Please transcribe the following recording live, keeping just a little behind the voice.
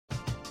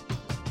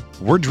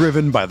We're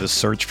driven by the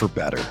search for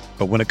better.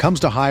 But when it comes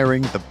to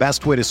hiring, the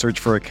best way to search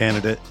for a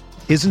candidate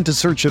isn't to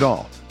search at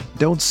all.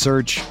 Don't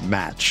search,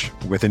 match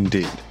with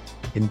Indeed.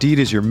 Indeed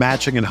is your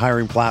matching and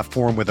hiring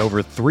platform with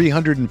over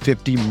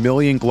 350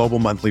 million global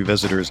monthly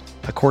visitors,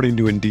 according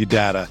to Indeed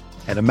data,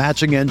 and a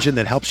matching engine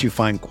that helps you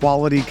find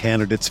quality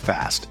candidates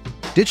fast.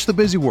 Ditch the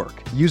busy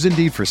work. Use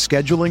Indeed for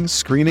scheduling,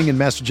 screening, and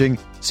messaging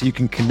so you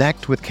can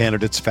connect with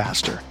candidates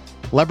faster.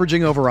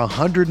 Leveraging over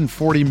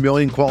 140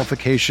 million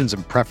qualifications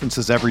and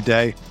preferences every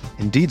day,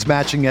 Indeed's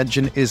matching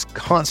engine is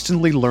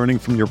constantly learning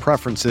from your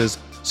preferences,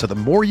 so the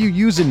more you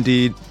use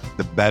Indeed,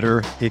 the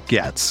better it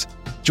gets.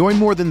 Join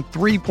more than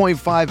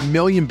 3.5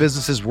 million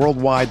businesses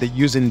worldwide that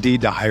use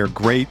Indeed to hire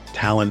great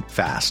talent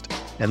fast.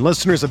 And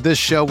listeners of this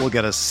show will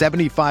get a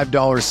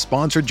 $75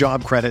 sponsored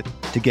job credit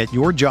to get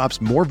your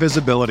jobs more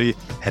visibility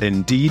at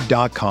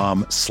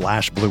Indeed.com/Blue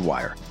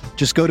Wire.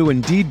 Just go to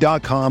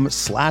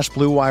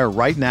Indeed.com/Blue Wire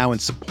right now and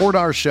support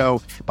our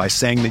show by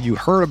saying that you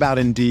heard about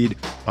Indeed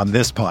on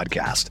this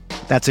podcast.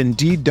 That's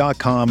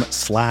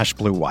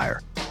Indeed.com/Blue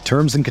Wire.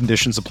 Terms and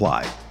conditions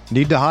apply.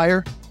 Need to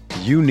hire?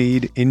 You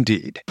need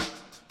Indeed.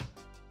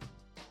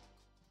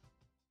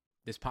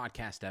 This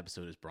podcast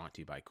episode is brought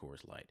to you by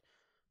Coors Light.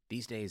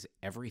 These days,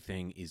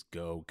 everything is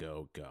go,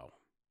 go, go.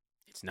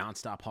 It's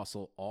nonstop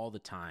hustle all the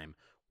time.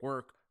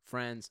 Work,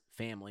 friends,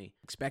 family,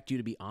 expect you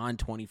to be on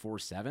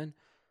 24/7.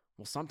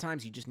 Well,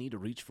 sometimes you just need to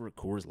reach for a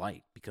Coors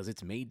Light because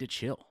it's made to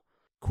chill.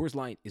 Coors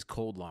Light is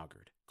cold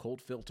lagered,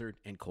 cold filtered,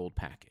 and cold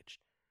packaged.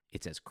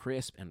 It's as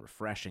crisp and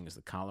refreshing as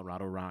the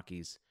Colorado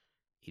Rockies.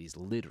 It is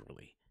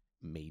literally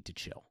made to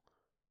chill.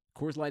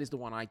 Coors Light is the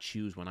one I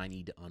choose when I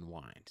need to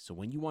unwind. So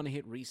when you want to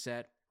hit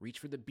reset, reach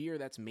for the beer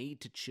that's made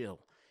to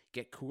chill.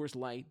 Get Coors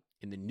Light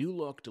in the new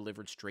look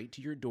delivered straight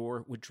to your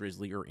door with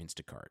Drizzly or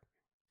Instacart.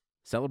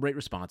 Celebrate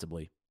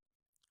responsibly.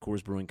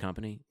 Coors Brewing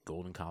Company,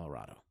 Golden,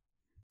 Colorado.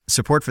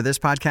 Support for this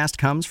podcast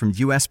comes from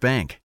U.S.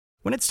 Bank.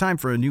 When it's time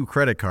for a new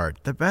credit card,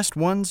 the best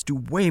ones do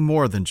way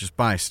more than just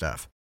buy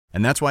stuff.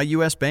 And that's why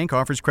U.S. Bank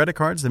offers credit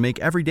cards that make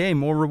every day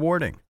more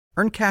rewarding.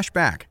 Earn cash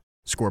back,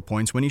 score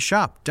points when you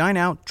shop, dine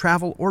out,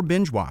 travel, or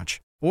binge watch,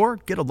 or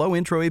get a low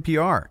intro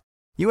APR.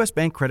 U.S.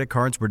 Bank credit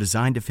cards were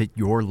designed to fit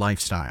your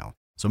lifestyle.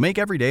 So make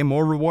every day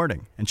more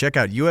rewarding and check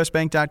out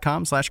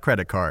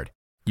usbank.com/credit card.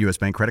 U.S.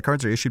 Bank credit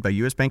cards are issued by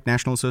U.S. Bank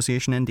National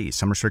Association ND.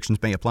 Some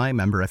restrictions may apply.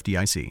 Member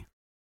FDIC.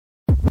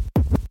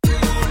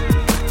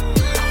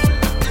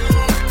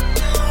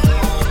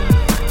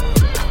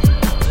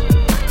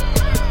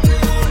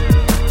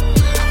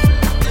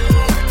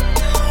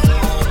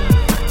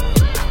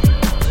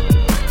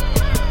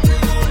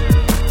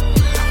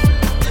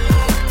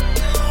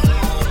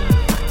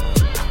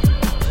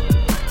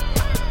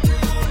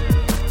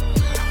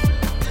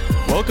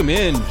 Welcome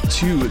in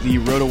to the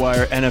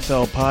RotoWire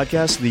NFL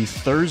podcast, the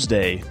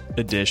Thursday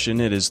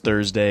edition. It is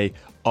Thursday,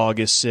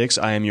 August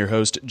 6th. I am your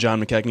host, John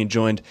McKechnie,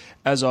 joined,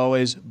 as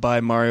always, by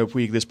Mario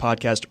Puig. This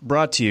podcast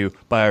brought to you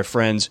by our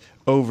friends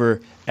over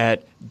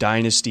at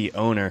Dynasty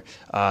Owner.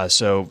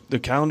 So the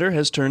calendar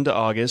has turned to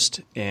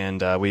August,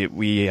 and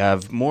we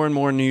have more and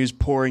more news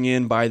pouring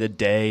in by the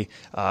day,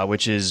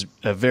 which is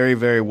a very,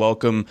 very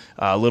welcome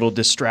little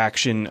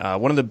distraction.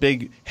 One of the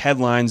big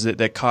headlines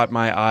that caught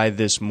my eye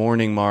this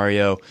morning,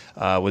 Mario,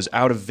 was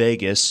out of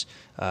Vegas,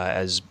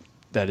 as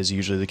that is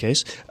usually the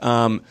case.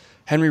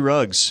 Henry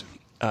Ruggs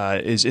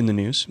is in the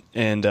news,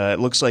 and it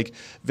looks like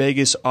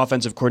Vegas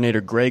offensive coordinator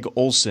Greg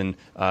Olson,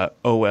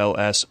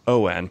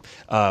 Olson,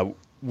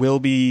 will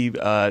be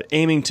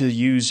aiming to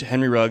use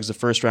Henry Ruggs, the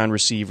first-round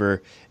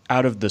receiver,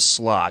 out of the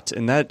slot,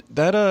 and that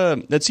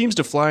seems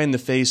to fly in the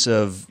face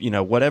of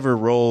whatever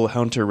role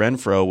Hunter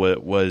Renfrow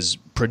was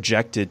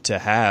projected to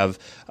have.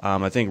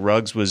 I think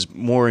Ruggs was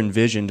more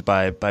envisioned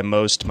by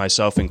most,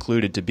 myself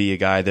included, to be a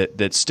guy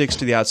that sticks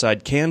to the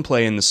outside, can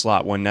play in the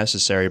slot when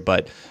necessary,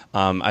 but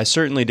I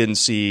certainly didn't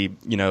see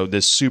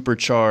this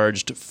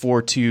supercharged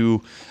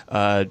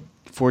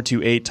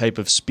 4.28 type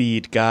of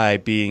speed guy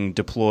being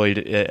deployed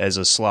as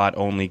a slot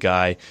only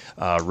guy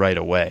right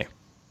away.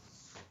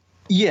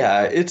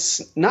 Yeah,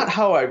 it's not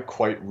how I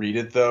quite read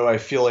it, though. I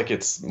feel like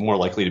it's more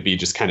likely to be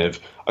just kind of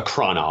a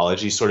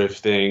chronology sort of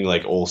thing,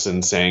 like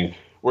Olson saying,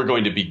 we're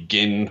going to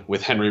begin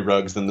with Henry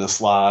Ruggs in the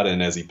slot,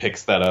 and as he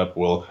picks that up,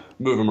 we'll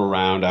move him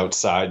around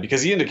outside,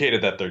 because he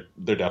indicated that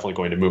they're definitely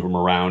going to move him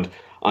around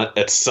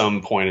at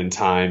some point in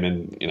time,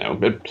 and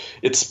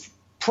it's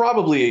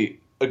probably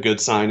a good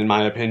sign, in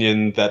my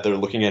opinion, that they're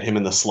looking at him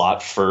in the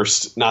slot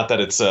first. Not that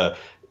it's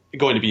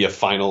going to be a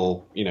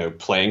final,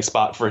 playing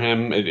spot for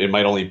him. It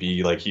might only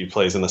be like he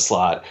plays in the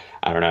slot,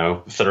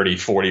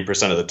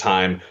 30-40% of the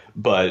time.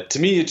 But to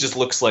me, it just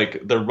looks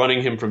like they're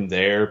running him from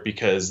there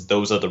because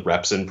those are the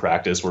reps in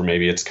practice where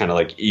maybe it's kind of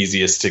like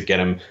easiest to get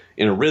him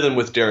in a rhythm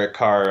with Derek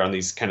Carr on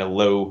these kind of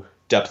low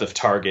depth of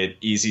target,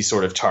 easy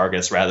sort of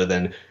targets, rather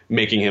than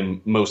making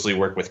him mostly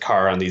work with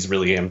Carr on these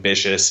really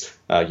ambitious,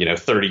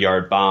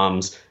 30-yard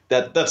bombs.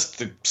 That's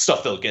the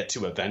stuff they'll get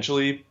to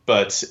eventually,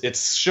 but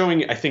it's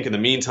showing, I think, in the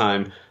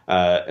meantime,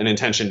 an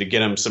intention to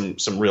get him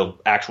some real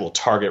actual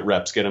target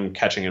reps, get him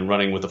catching and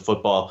running with the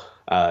football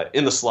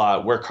in the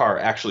slot where Carr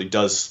actually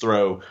does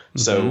throw.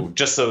 So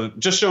just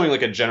showing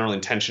like a general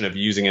intention of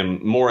using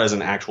him more as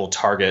an actual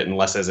target and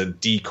less as a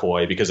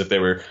decoy, because if they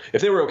were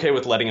okay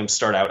with letting him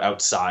start out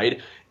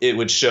outside, it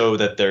would show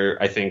that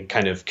they're, I think,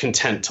 kind of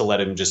content to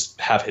let him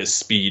just have his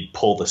speed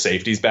pull the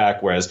safeties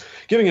back. Whereas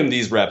giving him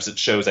these reps, it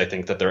shows, I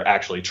think, that they're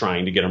actually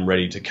trying to get him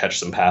ready to catch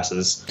some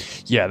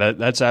passes. Yeah,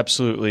 that's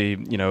absolutely,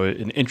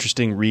 an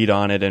interesting read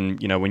on it.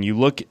 And, when you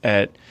look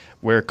at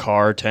where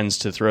Carr tends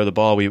to throw the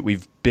ball,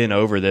 we've been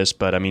over this,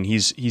 but I mean,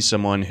 he's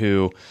someone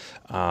who,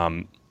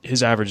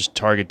 his average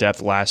target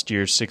depth last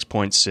year,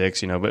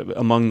 6.6, but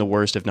among the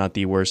worst, if not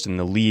the worst in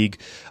the league,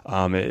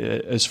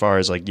 as far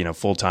as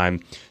full-time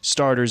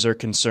starters are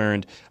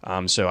concerned.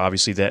 So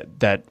obviously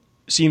that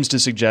seems to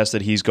suggest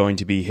that he's going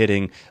to be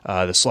hitting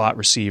the slot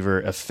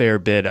receiver a fair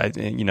bit.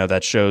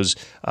 That shows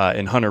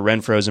in Hunter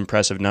Renfro's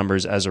impressive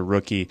numbers as a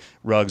rookie.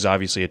 Ruggs,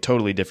 obviously a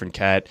totally different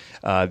cat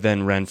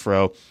than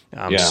Renfro.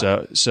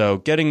 So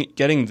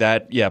getting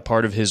that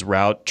part of his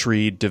route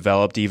tree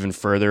developed even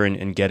further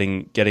and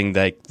getting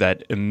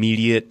that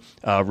immediate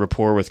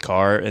rapport with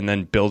Carr and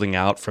then building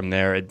out from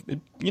there.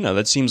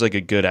 That seems like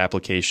a good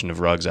application of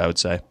Ruggs, I would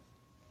say.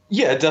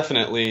 Yeah,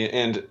 definitely.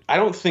 And I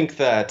don't think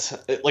that,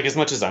 as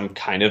much as I'm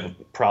kind of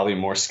probably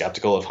more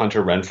skeptical of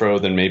Hunter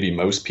Renfro than maybe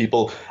most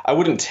people, I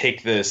wouldn't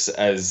take this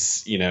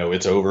as,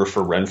 it's over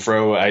for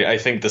Renfro. I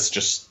think this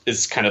just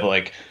is kind of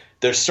like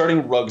they're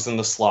starting Ruggs in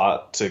the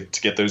slot to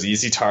get those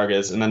easy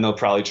targets, and then they'll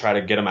probably try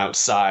to get him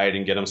outside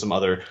and get him some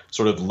other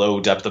sort of low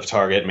depth of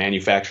target,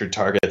 manufactured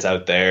targets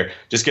out there.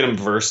 Just get him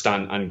versed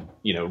on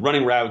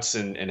running routes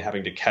and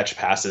having to catch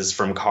passes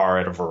from Carr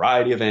at a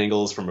variety of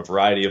angles, from a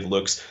variety of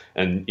looks,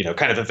 and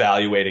kind of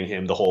evaluating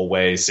him the whole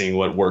way, seeing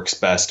what works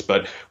best.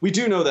 But we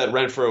do know that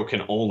Renfro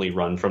can only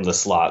run from the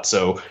slot,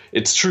 so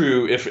it's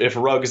true if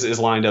Ruggs is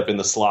lined up in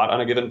the slot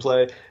on a given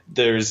play,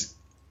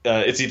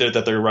 it's either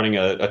that they're running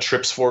a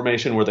trips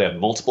formation where they have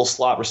multiple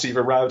slot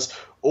receiver routes,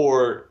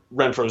 or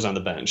Renfro's on the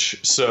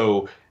bench.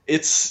 So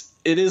it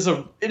is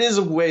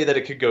a way that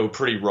it could go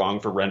pretty wrong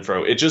for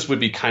Renfro. It just would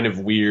be kind of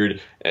weird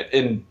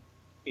and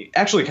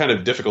actually kind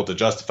of difficult to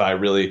justify,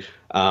 really.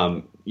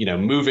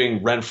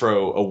 Moving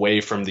Renfro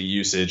away from the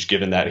usage,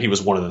 given that he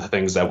was one of the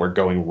things that were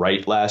going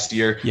right last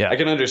year. Yeah. I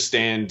can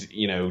understand,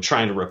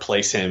 trying to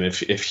replace him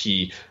if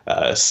he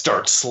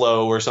starts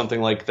slow or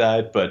something like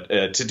that. But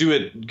to do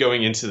it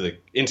going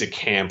into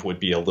camp would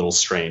be a little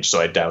strange. So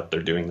I doubt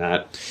they're doing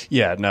that.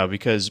 Yeah, no,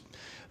 because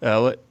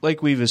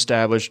like we've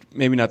established,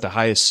 maybe not the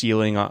highest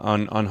ceiling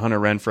on Hunter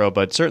Renfro,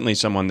 but certainly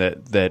someone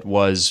that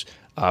was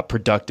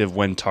productive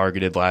when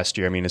targeted last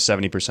year. I mean, a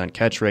 70%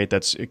 catch rate,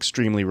 that's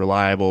extremely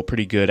reliable,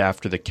 pretty good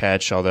after the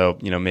catch, although,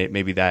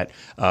 maybe that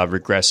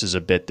regresses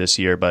a bit this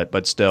year,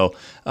 but still,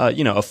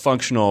 a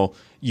functional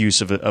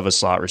use of a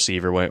slot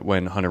receiver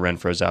when Hunter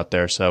Renfro's out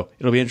there. So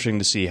it'll be interesting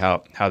to see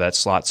how that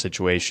slot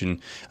situation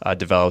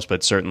develops,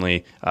 but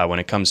certainly when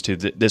it comes to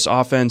this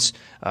offense,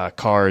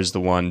 Carr is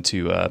the one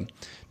to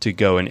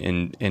go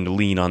and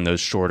lean on those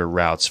shorter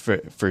routes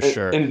for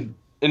sure.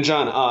 And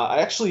John,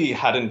 I actually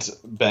hadn't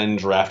been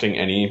drafting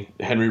any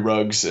Henry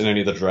Ruggs in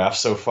any of the drafts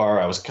so far.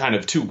 I was kind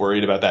of too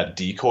worried about that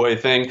decoy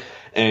thing.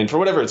 And for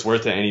whatever it's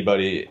worth to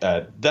anybody,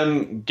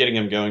 them getting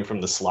him going from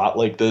the slot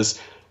like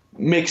this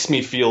makes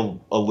me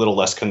feel a little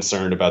less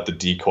concerned about the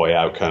decoy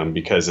outcome,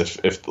 because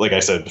if like I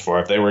said before,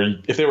 if they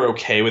were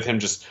okay with him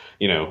just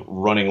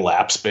running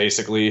laps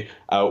basically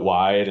out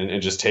wide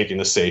and just taking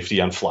the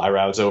safety on fly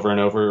routes over and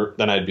over,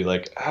 then I'd be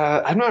like,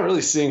 I'm not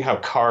really seeing how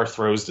Carr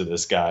throws to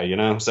this guy,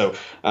 So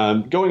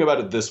going about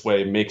it this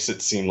way makes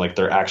it seem like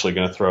they're actually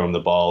going to throw him the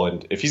ball,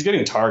 and if he's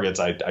getting targets,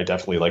 I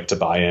definitely like to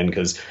buy in,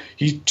 because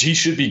he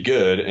should be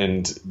good,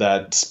 and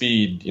that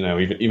speed,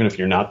 even if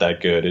you're not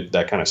that good,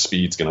 that kind of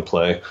speed's going to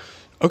play.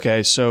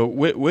 Okay, so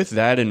with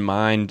that in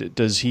mind,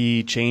 does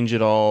he change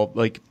at all?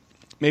 Like,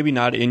 maybe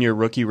not in your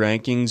rookie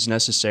rankings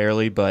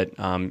necessarily, but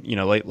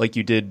like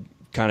you did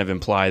kind of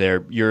imply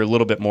there, you're a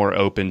little bit more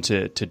open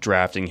to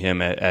drafting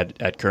him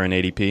at current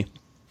ADP.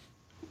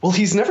 Well,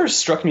 he's never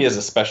struck me as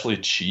especially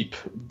cheap,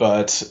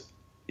 but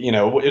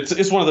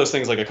it's one of those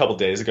things. Like a couple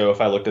days ago,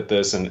 if I looked at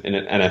this in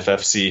an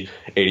NFFC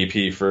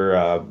ADP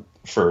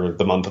for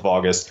the month of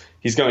August,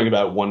 he's going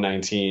about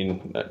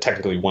 119,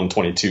 technically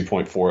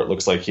 122.4. It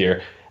looks like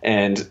here.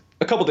 And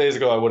a couple days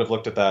ago, I would have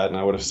looked at that and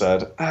I would have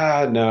said,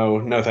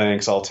 no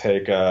thanks. I'll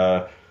take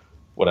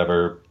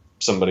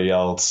somebody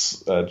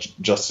else,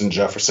 Justin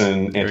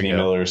Jefferson, Anthony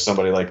Miller,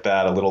 somebody like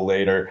that a little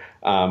later.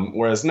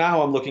 Whereas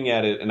now I'm looking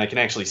at it and I can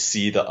actually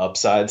see the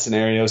upside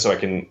scenario, so I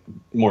can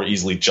more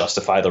easily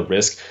justify the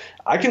risk.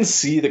 I can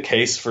see the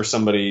case for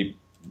somebody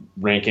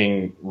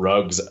ranking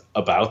Ruggs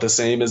about the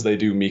same as they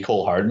do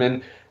Mecole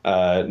Hardman.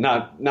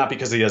 Not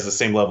because he has the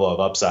same level of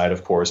upside,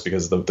 of course,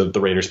 because the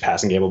Raiders'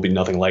 passing game will be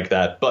nothing like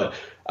that. But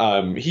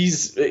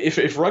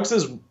if Ruggs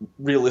is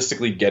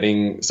realistically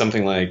getting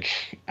something like,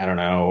 I don't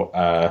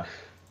know,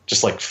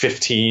 just like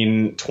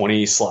 15,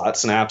 20 slot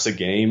snaps a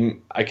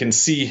game, I can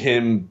see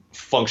him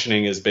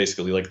functioning as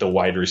basically like the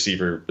wide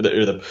receiver or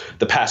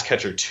the pass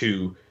catcher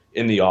 2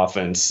 in the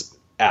offense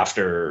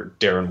after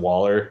Darren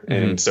Waller.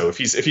 And so if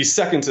he's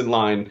second in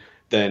line,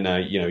 then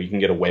you can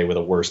get away with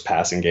a worse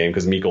passing game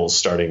because Meikle's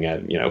starting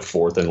at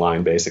fourth in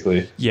line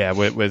basically. Yeah,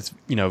 with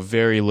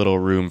very little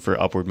room for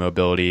upward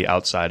mobility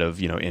outside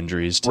of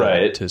injuries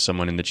to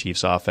someone in the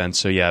Chiefs offense.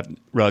 So yeah,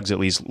 Ruggs at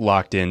least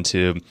locked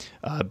into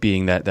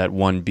being that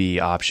 1B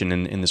option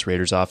in this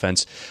Raiders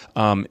offense.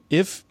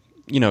 If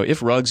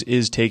Ruggs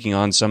is taking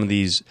on some of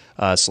these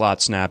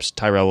slot snaps,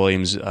 Tyrell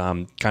Williams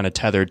kind of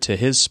tethered to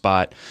his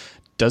spot,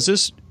 does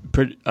this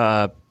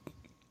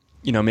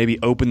maybe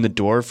open the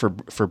door for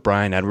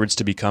Bryan Edwards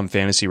to become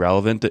fantasy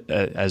relevant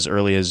as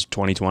early as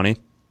 2020?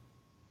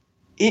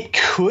 It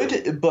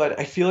could, but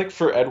I feel like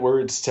for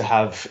Edwards to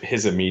have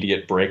his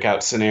immediate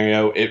breakout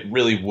scenario, it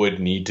really would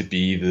need to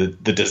be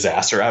the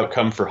disaster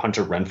outcome for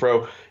Hunter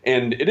Renfrow.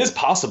 And it is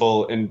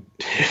possible, and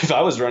if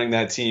I was running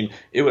that team,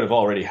 it would have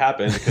already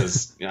happened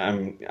because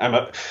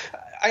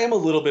I am a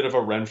little bit of a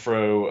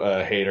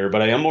Renfrow hater,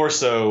 but I am more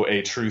so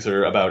a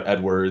truther about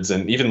Edwards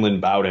and even Lynn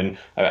Bowden.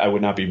 I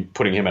would not be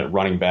putting him at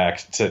running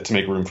back to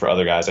make room for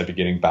other guys. I'd be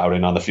getting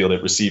Bowden on the field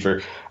at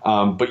receiver.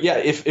 But yeah,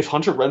 if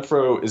Hunter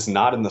Renfrow is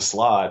not in the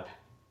slot,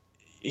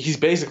 he's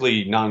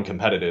basically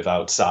non-competitive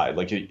outside.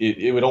 Like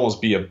it would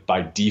almost be a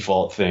by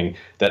default thing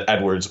that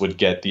Edwards would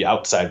get the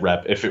outside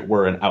rep if it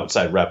were an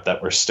outside rep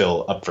that were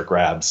still up for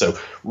grabs. So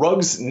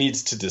Ruggs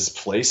needs to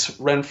displace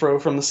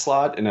Renfrow from the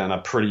slot and on a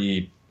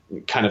pretty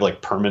kind of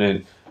like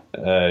permanent,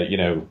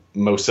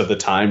 most of the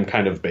time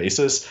kind of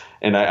basis.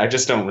 And I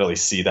just don't really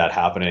see that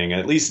happening,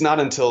 at least not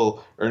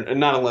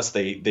unless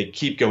they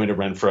keep going to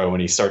Renfrow and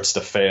he starts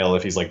to fail.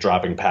 If he's like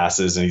dropping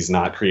passes and he's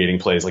not creating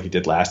plays like he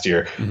did last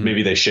year,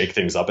 maybe they shake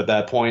things up at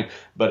that point.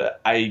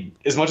 But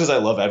as much as I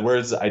love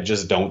Edwards, I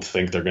just don't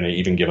think they're going to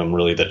even give him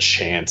really the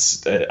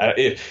chance.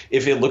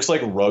 If it looks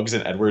like Ruggs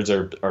and Edwards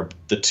are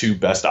the two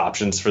best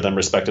options for them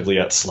respectively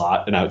at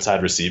slot and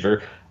outside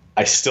receiver,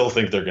 I still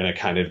think they're going to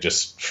kind of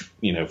just,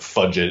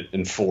 fudge it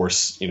and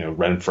force,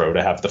 Renfrow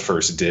to have the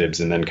first dibs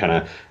and then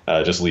kind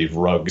of just leave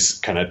Ruggs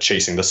kind of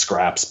chasing the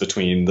scraps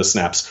between the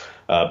snaps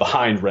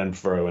behind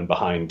Renfrow and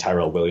behind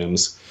Tyrell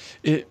Williams.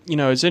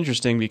 It's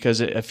interesting because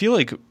I feel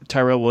like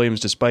Tyrell Williams,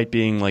 despite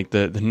being like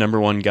the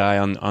number one guy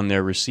on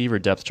their receiver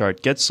depth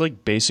chart, gets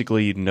like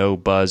basically no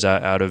buzz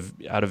out of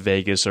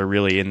Vegas or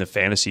really in the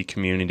fantasy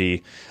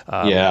community.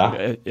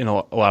 In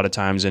a lot of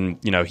times, and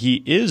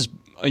he is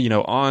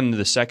on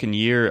the second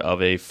year of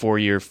a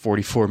 4-year,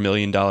 $44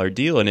 million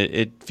deal. And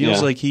it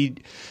feels like he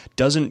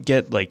doesn't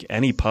get like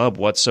any pub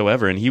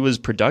whatsoever. And he was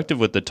productive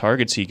with the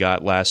targets he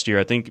got last year.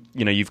 I think,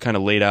 you've kind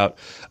of laid out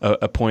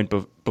a point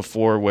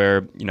before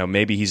where,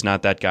 maybe he's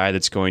not that guy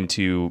that's going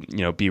to,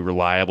 be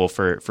reliable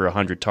for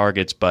 100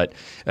 targets, but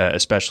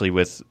especially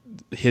with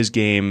his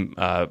game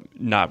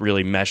not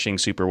really meshing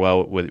super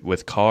well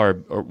with Carr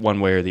or one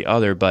way or the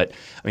other. But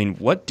I mean,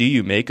 what do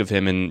you make of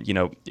him? And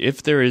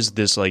if there is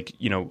this like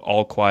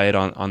all quiet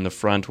on the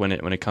front when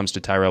it comes to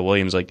Tyrell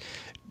Williams, like,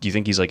 do you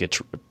think he's like a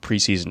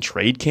preseason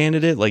trade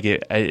candidate? Like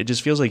it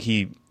just feels like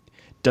he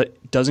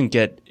doesn't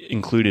get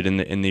included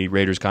in the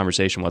Raiders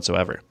conversation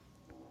whatsoever.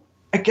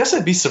 I guess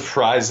I'd be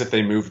surprised if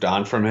they moved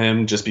on from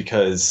him just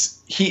because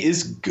he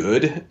is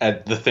good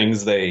at the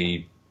things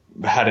they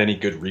had any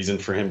good reason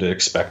for him to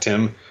expect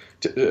him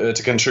to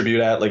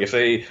contribute at. Like if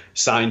they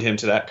signed him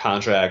to that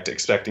contract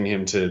expecting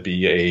him to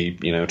be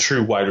a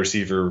true wide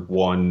receiver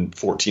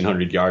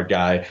 1,400 yard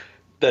guy,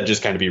 that'd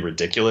just kind of be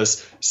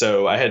ridiculous.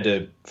 So I had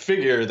to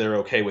figure they're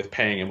okay with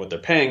paying him what they're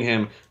paying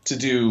him to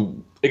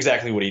do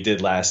exactly what he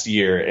did last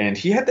year. And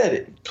he had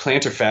that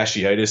plantar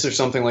fasciitis or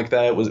something like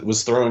that. It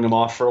was throwing him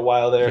off for a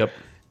while there. Yep.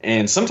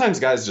 And sometimes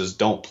guys just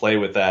don't play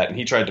with that. And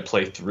he tried to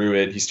play through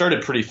it. He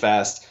started pretty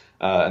fast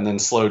and then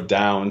slowed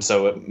down.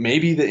 So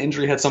maybe the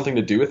injury had something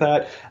to do with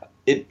that.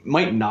 It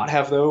might not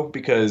have, though,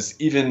 because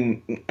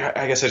even,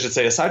 I guess I should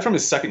say, aside from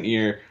his second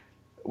year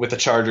with the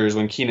Chargers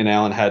when Keenan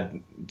Allen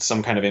had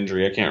some kind of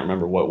injury, I can't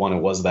remember what one it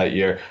was that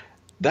year,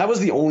 that was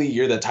the only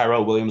year that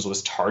Tyrell Williams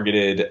was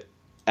targeted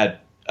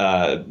at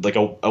like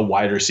a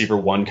wide receiver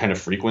one kind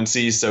of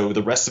frequency. So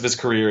the rest of his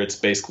career, it's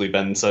basically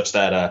been such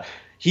that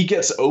he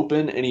gets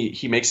open and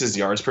he makes his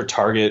yards per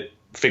target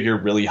figure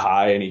really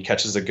high and he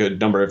catches a good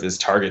number of his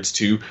targets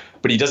too,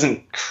 but he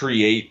doesn't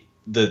create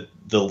the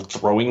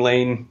throwing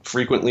lane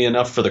frequently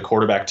enough for the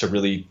quarterback to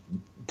really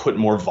put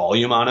more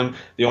volume on him.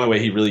 The only way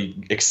he really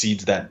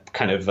exceeds that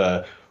kind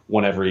of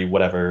one every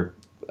whatever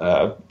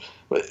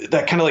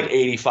that kind of like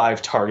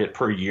 85 target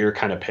per year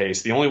kind of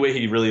pace. The only way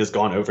he really has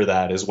gone over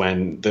that is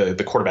when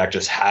the quarterback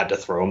just had to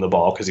throw him the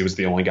ball because he was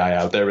the only guy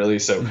out there really.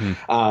 So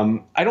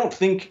I don't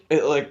think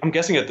I'm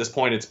guessing at this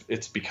point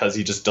it's because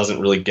he just doesn't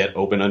really get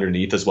open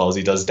underneath as well as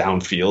he does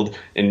downfield.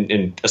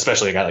 And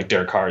especially a guy like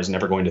Derek Carr is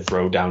never going to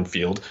throw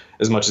downfield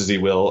as much as he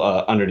will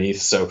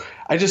underneath. So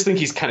I just think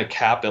he's kind of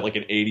capped at like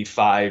an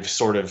 85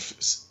 sort of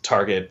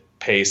target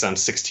pace on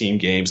 16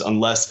 games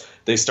unless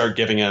they start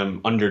giving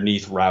him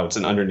underneath routes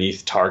and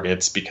underneath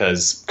targets,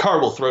 because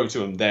Carr will throw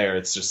to him there.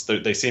 It's just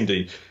they seem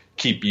to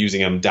keep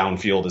using him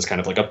downfield as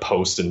kind of like a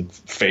post and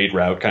fade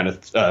route kind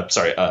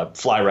of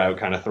fly route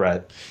kind of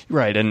threat.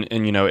 Right. And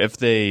if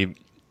they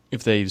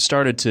if they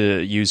started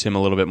to use him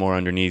a little bit more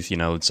underneath,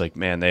 it's like,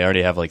 man, they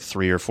already have like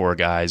 3 or 4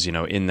 guys,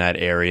 in that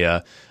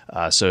area.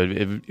 So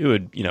it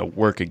would,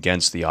 work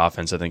against the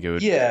offense. I think it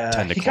would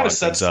tend to clog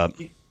things up.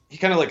 He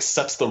kind of like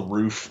sets the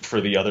roof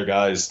for the other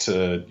guys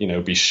to,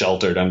 be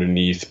sheltered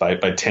underneath by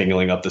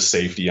tangling up the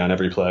safety on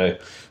every play.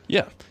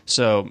 Yeah.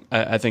 So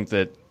I think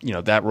that,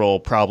 that role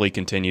probably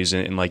continues.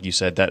 And like you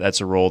said,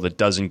 that's a role that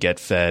doesn't get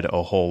fed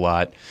a whole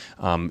lot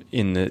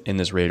in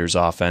this Raiders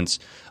offense.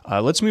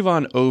 Let's move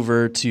on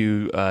over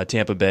to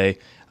Tampa Bay.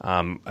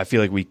 I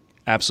feel like we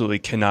absolutely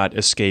cannot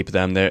escape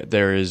them.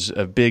 There is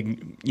a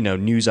big,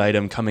 news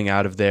item coming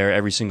out of there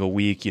every single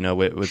week,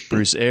 with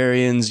Bruce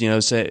Arians,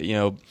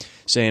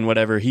 saying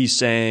whatever he's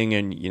saying,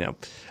 and,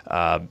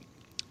 the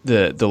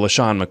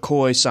LaShawn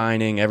McCoy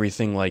signing,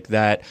 everything like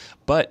that.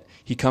 But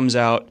he comes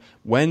out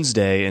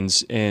Wednesday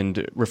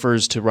and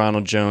refers to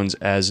Ronald Jones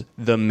as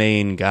the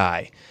main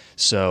guy.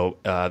 So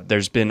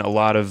there's been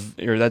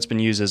that's been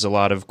used as a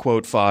lot of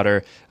quote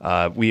fodder.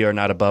 We are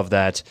not above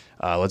that.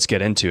 Let's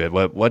get into it.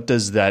 What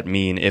does that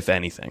mean, if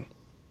anything?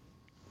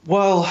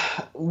 Well,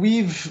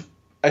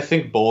 I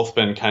think, both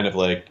been kind of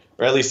like,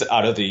 or at least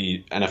out of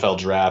the NFL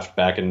draft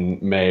back in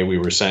May, we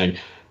were saying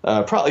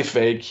probably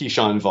fake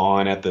Keyshawn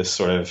Vaughn at this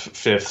sort of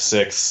 5th,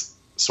 6th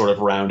sort of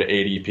round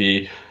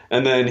ADP.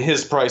 And then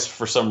his price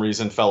for some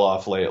reason fell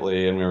off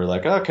lately, and we were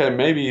like, okay,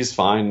 maybe he's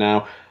fine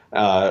now.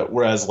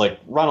 Whereas like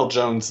Ronald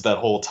Jones that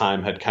whole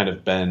time had kind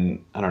of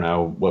been, I don't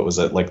know, what was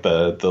it, like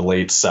the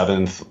late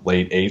 7th,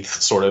 late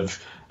 8th sort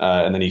of,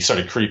 and then he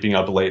started creeping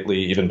up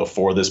lately, even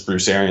before this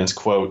Bruce Arians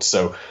quote.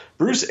 So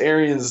Bruce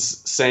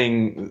Arians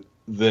saying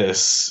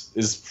this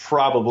is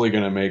probably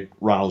going to make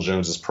Ronald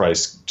Jones's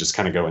price just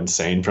kind of go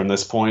insane from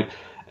this point.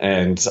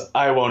 And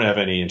I won't have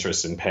any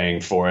interest in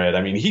paying for it.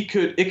 I mean,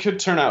 it could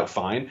turn out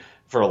fine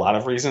for a lot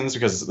of reasons,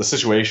 because the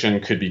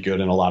situation could be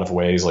good in a lot of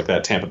ways. Like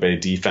that Tampa Bay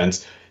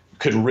defense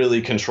could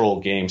really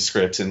control game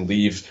script and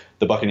leave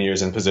the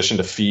Buccaneers in position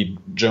to feed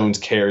Jones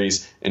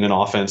carries in an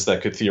offense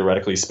that could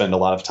theoretically spend a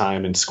lot of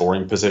time in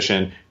scoring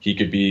position. He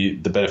could be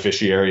the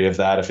beneficiary of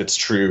that if it's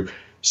true.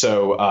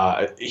 So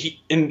he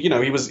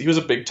was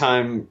a big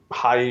time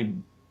high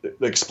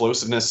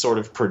explosiveness sort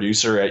of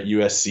producer at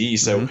USC.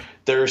 So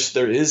there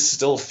is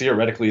still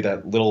theoretically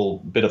that little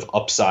bit of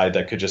upside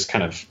that could just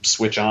kind of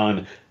switch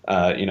on.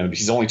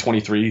 He's only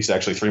 23. He's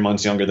actually 3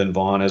 months younger than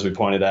Vaughn, as we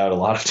pointed out a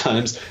lot of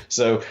times.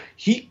 So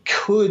he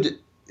could,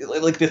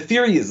 like, the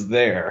theory is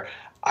there.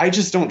 I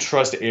just don't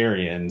trust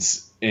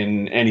Arians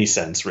in any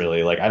sense,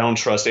 really. Like, I don't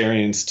trust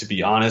Arians to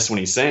be honest when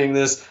he's saying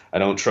this. I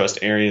don't trust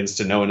Arians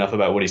to know enough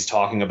about what he's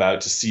talking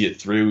about to see it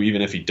through,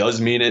 even if he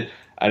does mean it.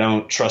 I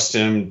don't trust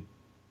him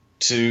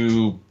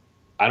to,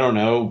 I don't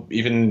know,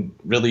 even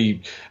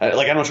really, I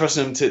don't trust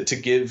him to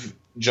give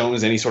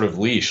Jones any sort of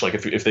leash. Like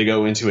if they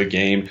go into a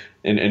game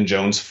and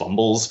Jones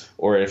fumbles,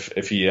 or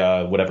if he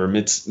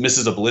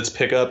misses a blitz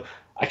pickup,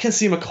 I can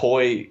see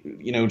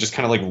McCoy, just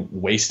kind of like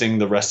wasting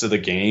the rest of the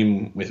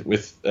game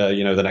with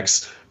the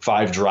next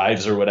 5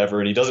 drives or whatever,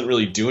 and he doesn't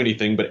really do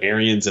anything. But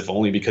Arians, if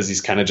only because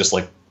he's kind of just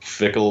like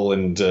fickle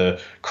and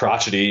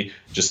crotchety,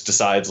 just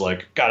decides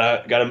like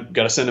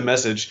gotta send a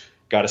message.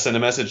 Got to send a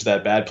message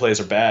that bad plays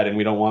are bad, and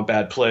we don't want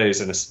bad plays.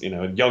 And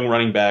a young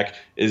running back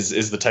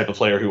is the type of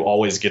player who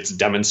always gets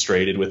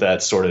demonstrated with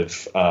that sort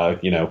of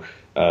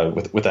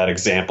with that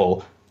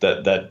example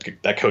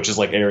that coaches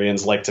like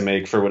Arians like to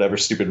make for whatever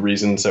stupid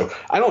reason. So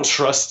I don't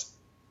trust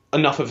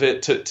enough of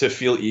it to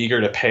feel eager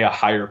to pay a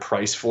higher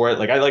price for it.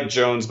 Like I liked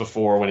Jones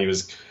before when he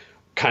was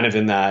kind of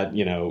in that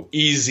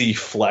easy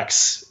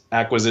flex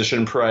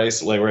acquisition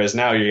price, whereas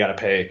now you got to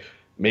pay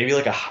maybe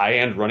like a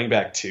high-end running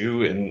back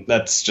too, and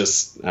that's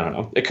just, I don't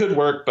know. It could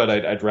work, but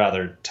I'd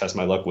rather test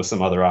my luck with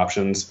some other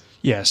options.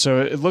 Yeah, so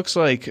it looks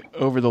like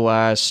over the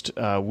last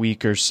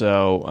week or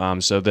so,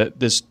 so that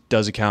this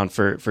does account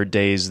for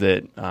days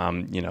that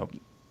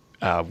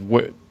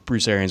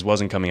Bruce Arians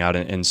wasn't coming out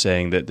and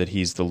saying that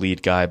he's the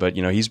lead guy, but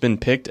he's been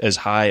picked as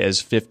high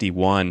as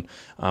 51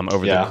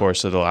 over the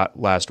course of the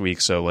last week.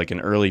 So like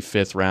an early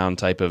 5th round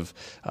type of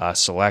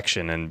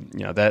selection, and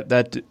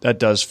that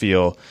does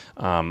feel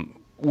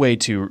way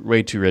too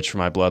rich for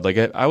my blood. Like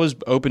I was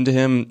open to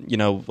him,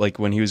 like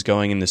when he was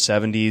going in the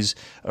 70s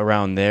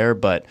around there.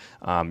 But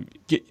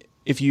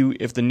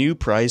if the new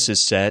price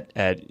is set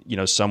at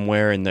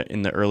somewhere in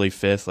the early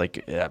 5th,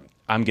 like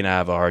I'm going to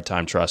have a hard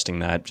time trusting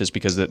that, just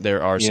because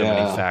there are so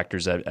many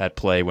factors at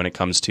play when it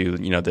comes to,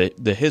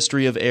 the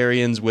history of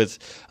Arians with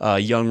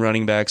young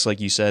running backs, like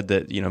you said,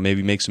 that,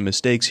 maybe make some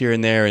mistakes here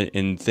and there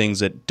in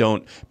things that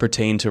don't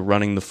pertain to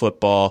running the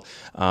football.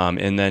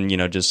 And then,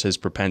 just his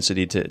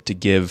propensity to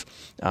give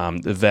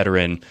the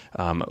veteran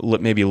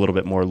maybe a little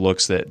bit more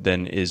looks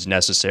than is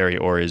necessary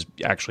or is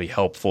actually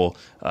helpful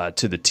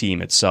to the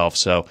team itself.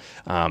 So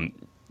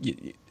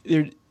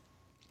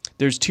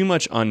there's too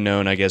much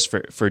unknown, I guess,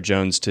 for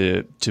Jones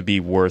to be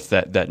worth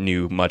that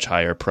new much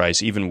higher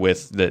price, even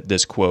with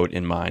this quote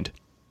in mind.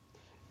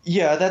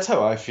 Yeah, that's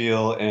how I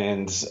feel.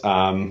 And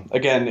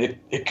again,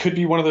 it could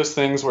be one of those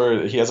things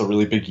where he has a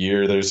really big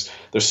year. There's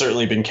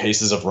certainly been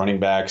cases of running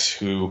backs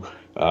who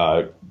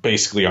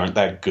basically aren't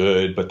that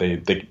good, but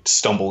they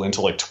stumble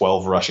into like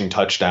 12 rushing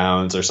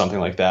touchdowns or something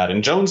like that.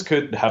 And Jones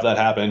could have that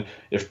happen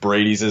if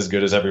Brady's as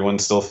good as everyone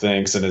still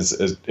thinks, and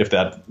as if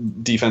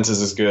that defense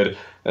is as good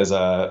as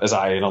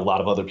I and a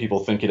lot of other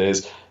people think it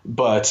is.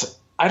 But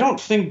I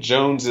don't think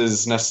Jones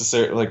is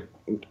necessarily, like,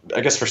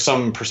 I guess for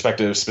some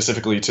perspective,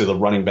 specifically to the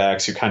running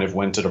backs who kind of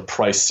went at a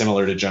price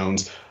similar to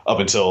Jones up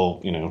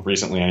until,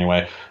 recently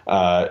anyway.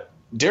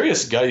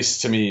 Darius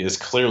Geis, to me, is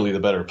clearly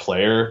the better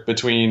player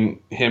between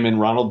him and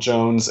Ronald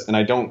Jones, and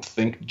I don't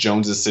think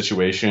Jones's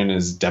situation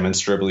is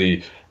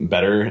demonstrably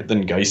better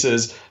than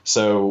Geis's.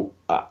 So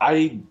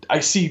I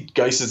see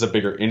Geis as a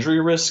bigger injury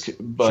risk,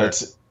 but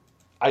sure.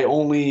 I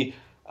only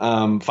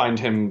find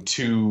him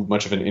too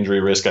much of an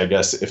injury risk, I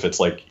guess, if it's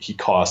like he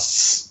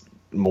costs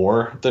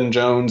more than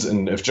Jones.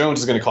 And if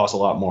Jones is going to cost a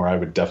lot more, I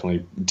would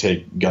definitely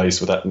take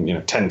Geis with that,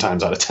 10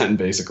 times out of 10,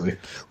 basically.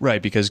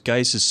 Right, because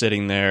Geis is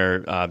sitting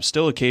there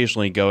still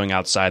occasionally going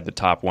outside the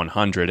top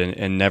 100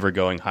 and never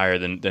going higher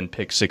than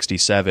pick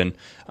 67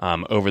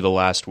 over the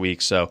last week.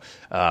 So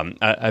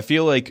I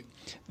feel like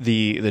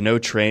the no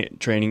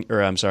training,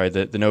 or I'm sorry,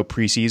 the no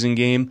preseason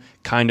game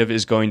kind of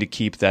is going to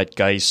keep that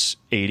Geis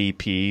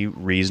ADP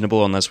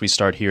reasonable, unless we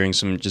start hearing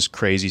some just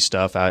crazy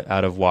stuff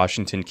out of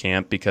Washington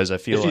camp. Because I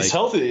feel if he's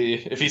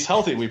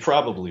healthy, we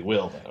probably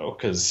will, though,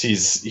 because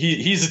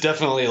he's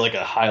definitely like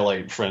a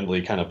highlight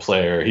friendly kind of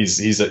player.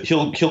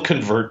 He'll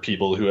convert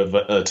people who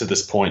have to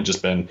this point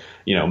just been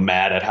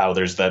mad at how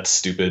there's that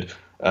stupid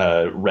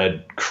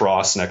red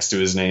cross next to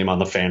his name on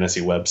the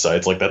fantasy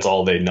websites. Like, that's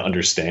all they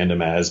understand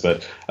him as.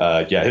 But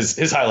yeah,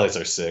 his highlights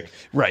are sick.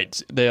 Right,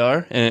 they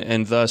are,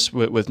 and thus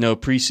with no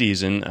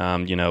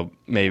preseason,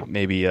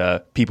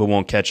 maybe people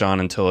won't catch on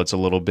until it's a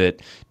little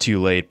bit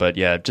too late. But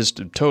yeah, just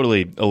a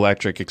totally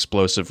electric,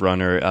 explosive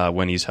runner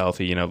when he's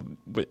healthy.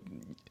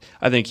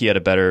 I think he had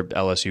a better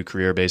LSU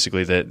career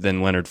basically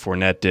than Leonard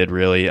Fournette did,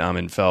 really,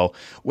 and fell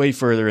way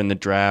further in the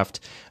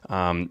draft.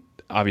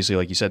 Obviously,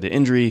 like you said, the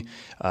injury,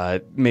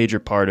 major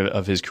part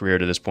of his career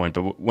to this point.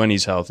 But when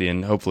he's healthy,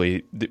 and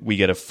hopefully we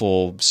get a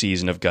full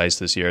season of Geis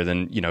this year,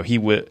 then he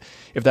would.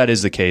 If that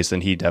is the case,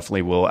 then he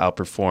definitely will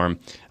outperform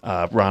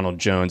Ronald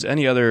Jones.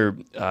 Any other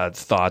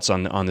thoughts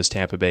on this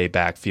Tampa Bay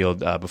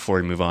backfield before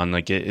we move on?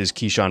 Like, is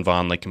Keyshawn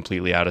Vaughn like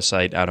completely out of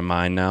sight, out of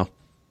mind now?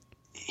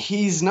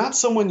 He's not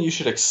someone you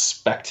should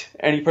expect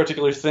any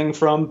particular thing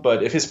from,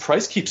 but if his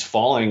price keeps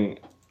falling,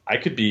 I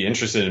could be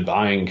interested in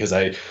buying, because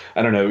I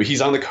don't know.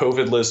 He's on the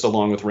COVID list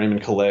along with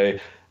Raymond Calais.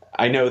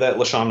 I know that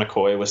LaShawn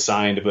McCoy was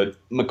signed, but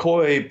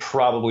McCoy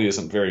probably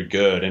isn't very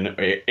good. And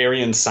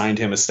Arians signed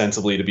him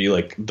ostensibly to be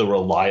like the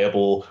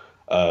reliable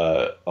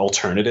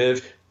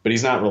alternative, but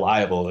he's not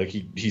reliable. Like,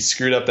 he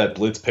screwed up that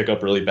blitz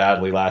pickup really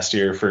badly last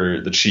year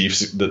for the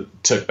Chiefs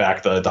that took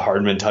back the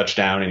Hardman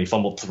touchdown, and he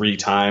fumbled 3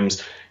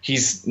 times.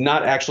 He's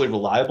not actually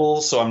reliable,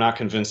 so I'm not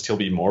convinced he'll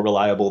be more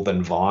reliable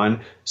than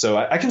Vaughn. So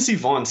I can see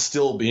Vaughn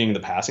still being the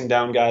passing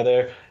down guy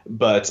there.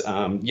 But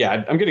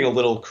yeah, I'm getting a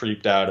little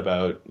creeped out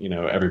about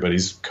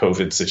everybody's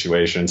COVID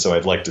situation, so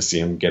I'd like to see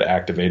him get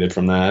activated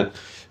from that.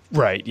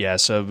 Right, yeah.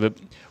 So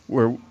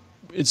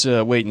it's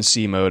a wait and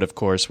see mode, of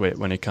course,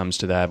 when it comes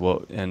to that.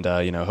 Well, and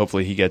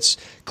hopefully he gets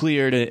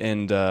cleared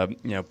and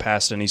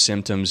past any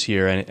symptoms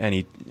here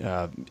and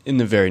in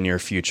the very near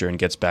future, and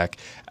gets back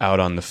out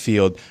on the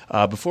field.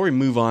 Before we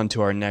move on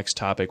to our next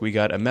topic, we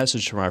got a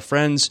message from our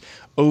friends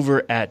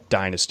over at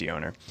Dynasty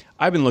Owner.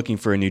 I've been looking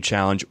for a new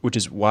challenge, which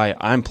is why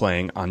I'm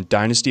playing on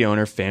Dynasty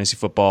Owner Fantasy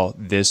Football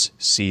this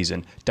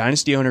season.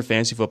 Dynasty Owner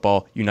Fantasy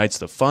Football unites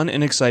the fun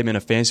and excitement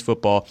of fantasy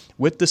football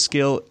with the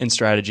skill and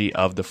strategy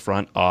of the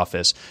front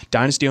office.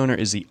 Dynasty Owner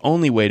is the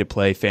only way to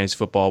play fantasy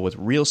football with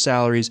real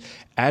salaries,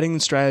 adding the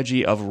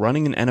strategy of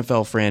running an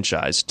NFL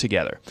franchise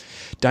together.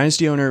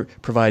 Dynasty Owner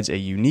provides a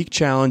unique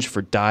challenge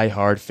for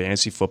die-hard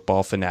fantasy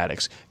football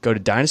fanatics. Go to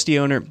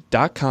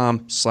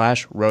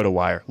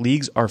dynastyowner.com/RotoWire.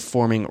 Leagues are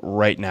forming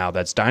right now.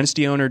 That's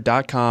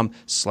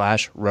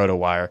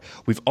dynastyowner.com/RotoWire.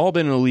 We've all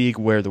been in a league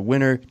where the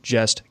winner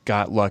just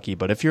got lucky.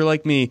 But if you're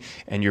like me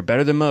and you're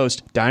better than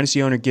most,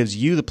 Dynasty Owner gives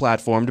you the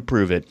platform to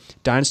prove it.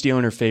 Dynasty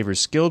Owner favors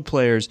skilled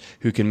players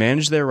who can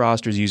manage their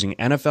rosters using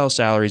NFL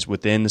salaries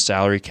within the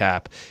salary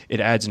cap. It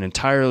adds an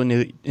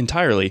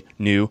entirely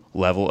new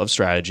level of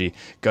strategy.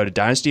 Go to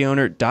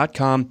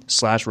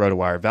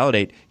dynastyowner.com/RotoWire.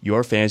 Validate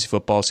your fantasy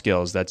football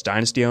skills. That's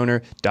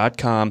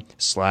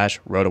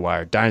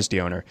dynastyowner.com/RotoWire. Dynasty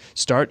Owner.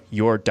 Start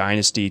your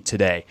dynasty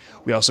today.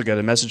 We also got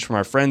a message from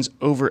our friends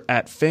over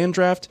at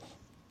FanDraft.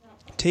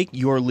 Take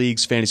your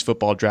league's fantasy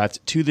football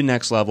draft to the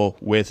next level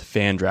with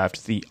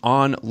FanDraft, the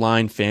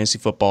online fantasy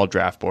football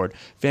draft board.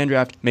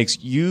 FanDraft makes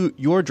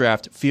your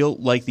draft feel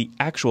like the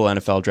actual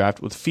NFL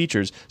draft with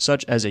features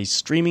such as a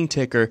streaming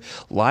ticker,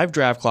 live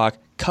draft clock,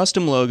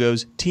 custom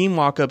logos, team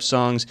walk-up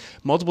songs,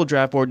 multiple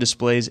draft board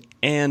displays,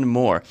 and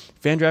more.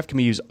 FanDraft can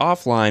be used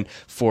offline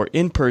for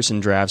in-person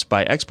drafts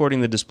by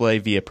exporting the display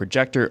via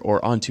projector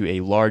or onto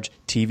a large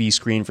TV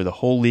screen for the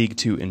whole league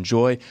to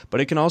enjoy,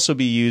 but it can also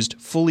be used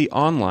fully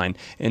online,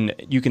 and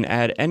you can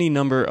add any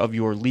number of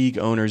your league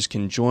owners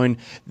can join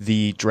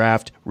the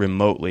draft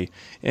remotely.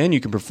 And you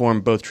can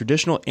perform both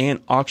traditional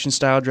and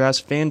auction-style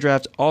drafts.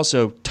 FanDraft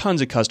also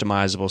tons of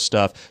customizable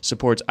stuff,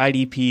 supports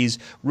IDPs,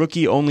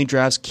 rookie-only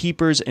drafts,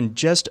 keepers, and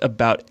just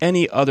about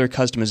any other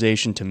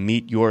customization to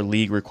meet your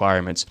league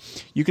requirements.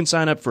 You can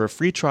sign up for a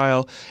free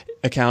trial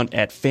account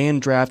at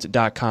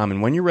fandraft.com,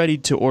 and when you're ready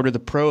to order the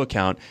pro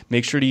account,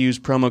 make sure to use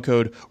promo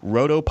code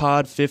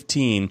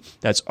ROTOPOD15,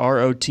 that's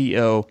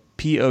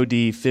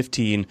ROTOPOD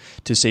 15,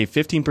 to save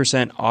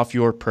 15% off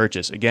your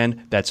purchase.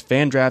 Again, that's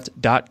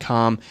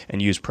fandraft.com,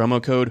 and use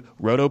promo code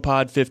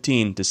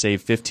ROTOPOD15 to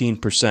save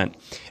 15%.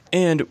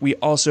 And we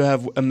also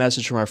have a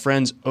message from our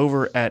friends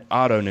over at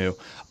Ottoneu.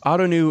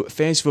 Ottoneu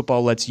Fantasy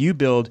Football lets you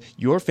build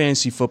your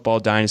fantasy football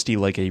dynasty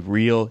like a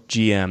real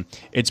GM.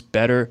 It's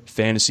better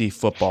fantasy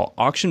football.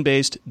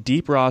 Auction-based,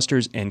 deep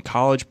rosters, and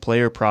college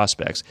player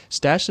prospects.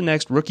 Stash the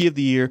next Rookie of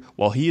the Year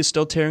while he is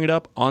still tearing it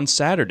up on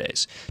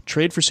Saturdays.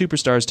 Trade for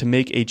superstars to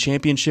make a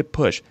championship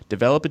push.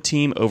 Develop a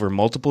team over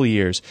multiple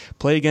years.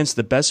 Play against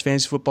the best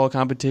fantasy football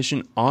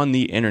competition on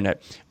the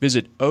internet.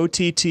 Visit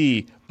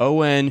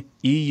OTTONEU.com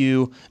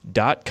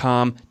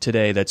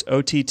today. That's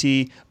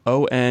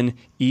OTTONEU.com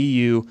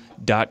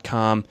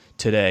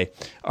today.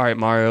 All right,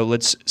 Mario,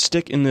 let's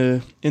stick in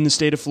the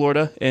state of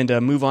Florida and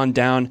move on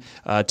down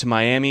to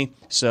Miami.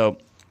 So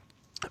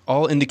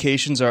all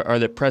indications are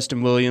that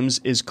Preston Williams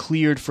is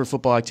cleared for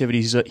football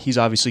activities. He's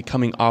obviously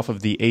coming off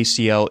of the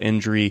ACL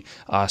injury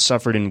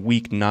suffered in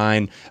Week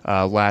 9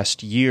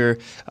 last year.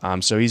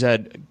 So he's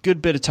had a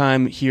good bit of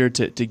time here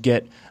to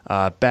get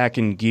back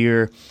in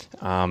gear.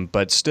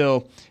 But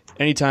still,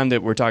 anytime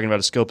that we're talking about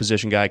a skill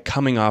position guy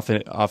coming off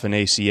an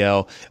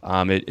ACL,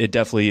 it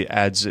definitely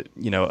adds a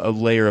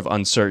layer of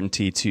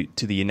uncertainty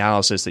to the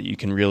analysis that you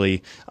can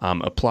really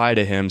apply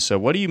to him. So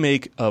what do you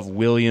make of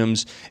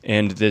Williams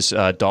and this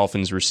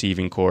Dolphins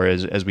receiving core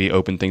as we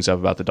open things up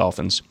about the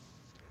Dolphins?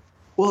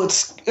 Well,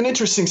 it's an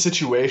interesting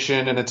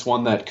situation, and it's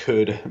one that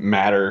could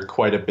matter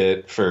quite a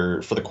bit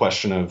for the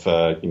question of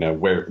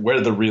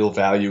where the real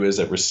value is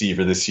at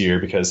receiver this year,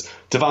 because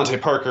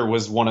Devontae Parker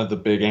was one of the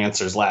big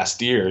answers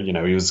last year.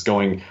 He was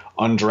going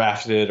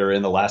undrafted or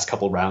in the last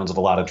couple rounds of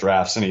a lot of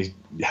drafts, and he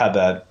had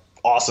that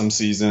awesome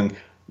season,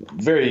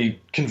 very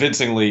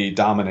convincingly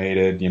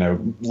dominated,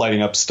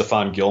 lighting up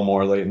Stephon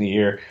Gilmore late in the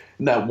year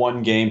in that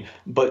one game.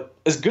 But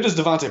as good as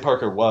Devontae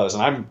Parker was,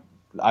 and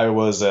I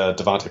was a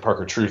Devontae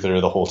Parker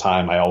truther the whole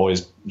time. I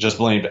always just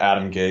blamed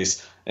Adam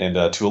Gase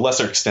and to a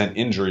lesser extent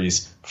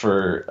injuries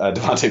for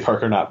Devontae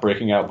Parker not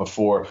breaking out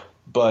before.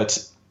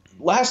 But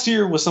last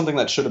year was something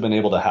that should have been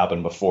able to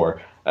happen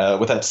before.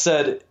 With that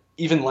said,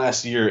 even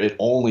last year it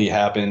only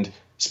happened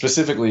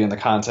specifically in the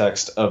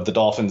context of the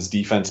Dolphins'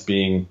 defense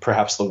being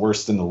perhaps the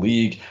worst in the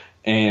league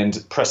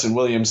and Preston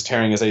Williams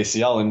tearing his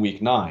ACL in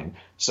Week 9.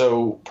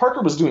 So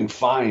Parker was doing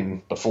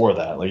fine before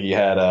that. Like, he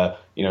had a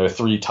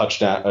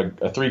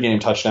 3-game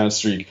touchdown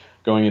streak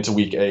going into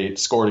Week 8,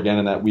 scored again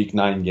in that Week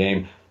 9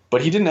 game,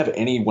 but he didn't have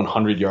any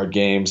 100-yard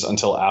games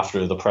until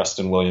after the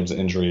Preston Williams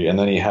injury, and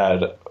then he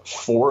had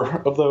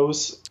 4 of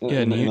those. He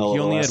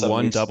only had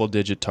one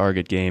double-digit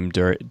target game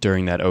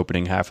during that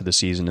opening half of the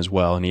season as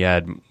well, and he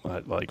had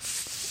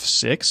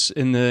 6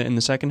 in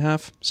the second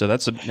half. So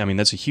that's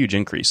a huge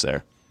increase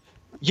there.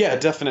 Yeah,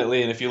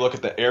 definitely. And if you look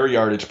at the air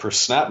yardage per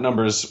snap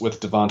numbers with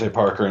Devontae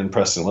Parker and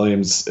Preston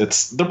Williams,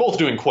 they're both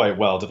doing quite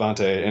well.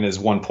 Devontae in his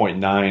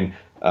 1.9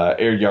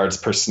 air yards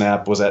per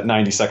snap was at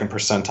 92nd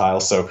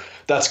percentile, so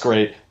that's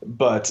great.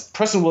 But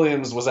Preston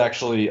Williams was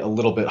actually a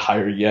little bit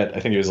higher yet.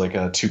 I think it was like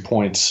a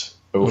 2.04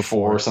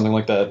 or something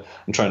like that.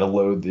 I'm trying to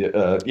load the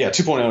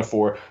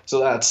 2.04. So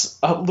that's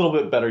a little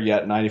bit better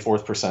yet,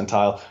 94th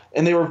percentile.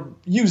 And they were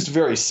used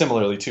very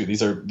similarly too.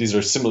 These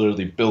are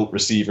similarly built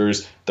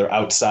receivers. They're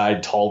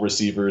outside tall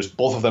receivers,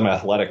 both of them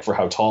athletic for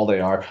how tall they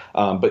are.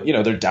 But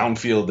they're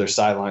downfield, they're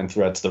sideline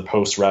threats, they're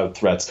post route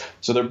threats.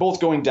 So they're both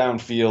going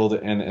downfield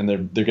and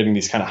they're getting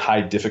these kind of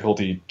high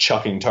difficulty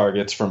chucking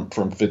targets from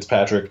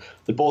Fitzpatrick.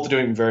 They're both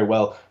doing very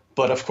well.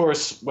 But of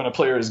course, when a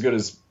player as good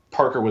as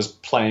Parker was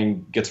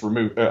playing gets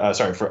removed.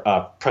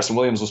 Preston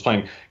Williams was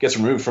playing, gets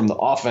removed from the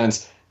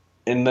offense,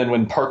 and then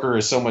when Parker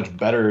is so much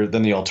better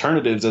than the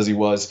alternatives as he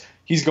was,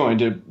 he's going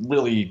to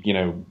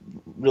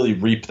really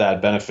reap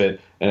that benefit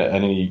in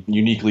a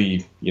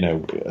uniquely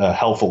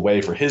helpful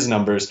way for his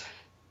numbers.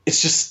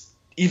 It's just,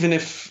 even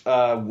if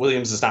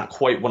Williams is not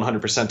quite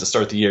 100% to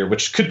start the year,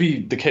 which could be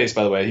the case,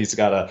 by the way, he's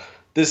got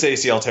this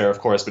ACL tear, of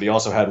course, but he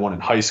also had one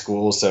in high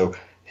school, so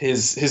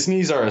his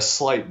knees are a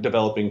slight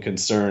developing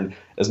concern,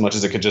 as much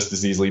as it could just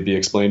as easily be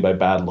explained by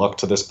bad luck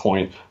to this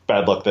point.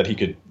 Bad luck that he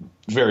could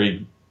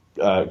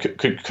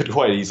could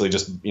quite easily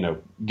just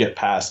get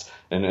past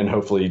and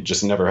hopefully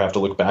just never have to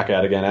look back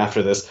at again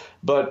after this.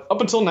 But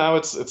up until now,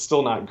 it's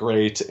still not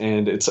great,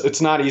 and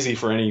it's not easy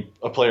for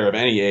a player of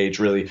any age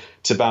really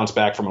to bounce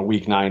back from a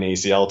Week 9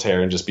 ACL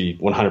tear and just be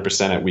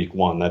 100% at Week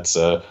 1. That's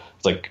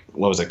It's like,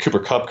 what was it? Cooper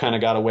Kupp kind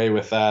of got away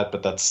with that,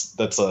 but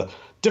that's a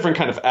different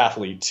kind of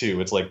athlete too.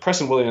 It's like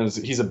Preston Williams.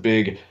 He's a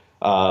big,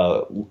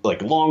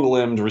 like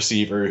long-limbed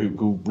receiver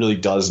who really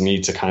does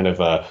need to kind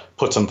of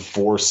put some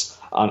force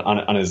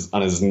on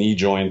his knee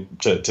joint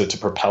to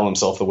propel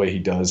himself the way he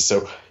does.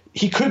 So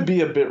he could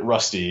be a bit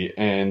rusty,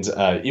 and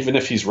even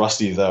if he's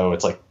rusty, though,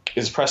 it's like,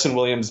 is Preston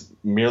Williams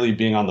merely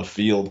being on the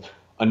field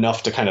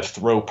enough to kind of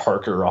throw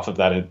Parker off of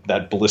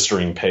that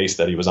blistering pace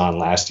that he was on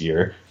last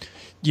year?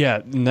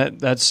 Yeah, and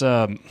that's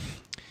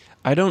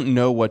I don't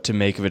know what to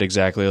make of it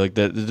exactly. Like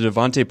the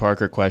Devontae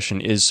Parker question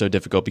is so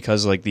difficult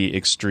because like the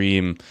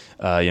extreme,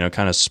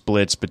 kind of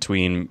splits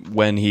between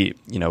when he,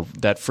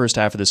 that first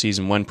half of the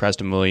season when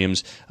Preston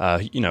Williams,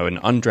 an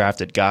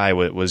undrafted guy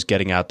was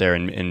getting out there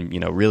and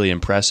really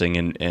impressing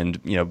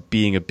and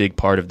being a big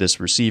part of this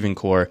receiving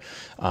core.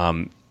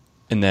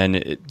 And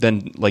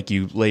then, like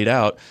you laid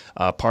out,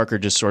 Parker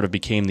just sort of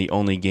became the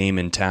only game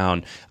in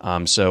town.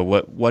 So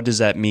what does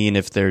that mean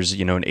if there's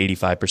an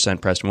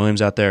 85% Preston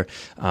Williams out there?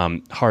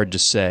 Hard to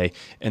say.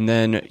 And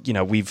then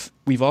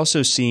we've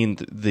also seen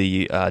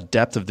the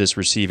depth of this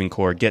receiving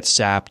core get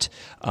sapped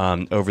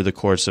over the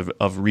course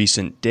of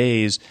recent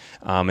days,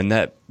 and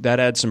that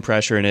adds some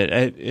pressure, and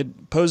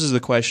it poses the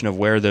question of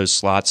where those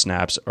slot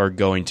snaps are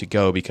going to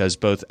go, because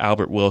both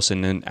Albert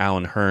Wilson and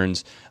Allen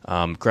Hurns,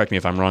 correct me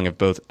if I'm wrong, have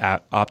both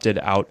opted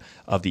out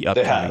of the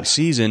upcoming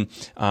season.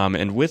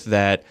 And with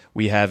that,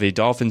 we have a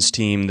Dolphins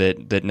team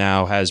that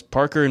now has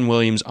Parker and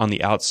Williams on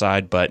the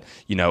outside, but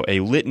a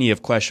litany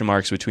of question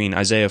marks between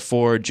Isaiah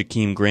Ford,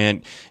 Jakeem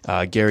Grant,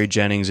 Gary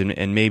Jennings,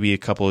 and maybe a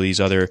couple of these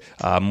other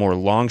more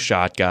long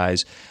shot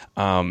guys.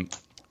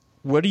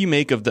 What do you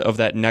make of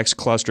that next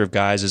cluster of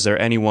guys? Is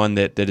there anyone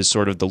that is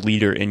sort of the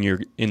leader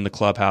in the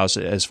clubhouse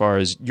as far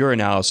as your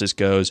analysis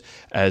goes,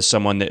 as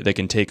someone that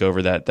can take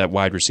over that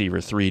wide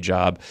receiver 3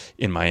 job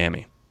in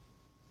Miami?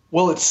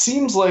 Well, it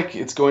seems like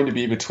it's going to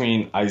be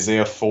between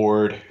Isaiah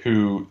Ford,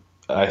 who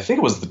I think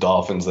it was the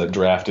Dolphins that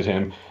drafted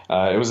him.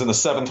 It was in the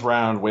 7th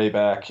round way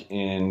back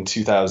in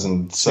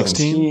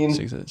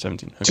 2017.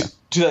 17. Okay.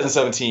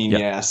 2017,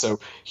 yeah. So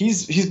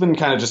he's been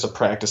kind of just a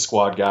practice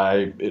squad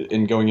guy.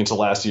 And going into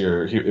last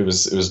year, it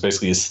was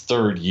basically his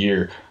 3rd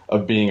year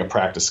of being a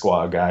practice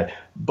squad guy.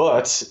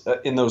 But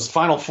in those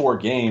final 4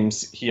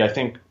 games, he, I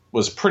think,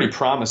 was pretty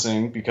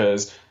promising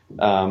because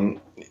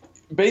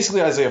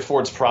basically Isaiah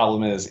Ford's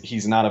problem is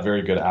he's not a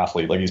very good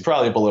athlete. Like, he's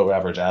probably a below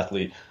average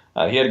athlete.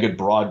 He had a good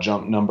broad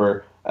jump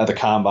number at the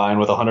combine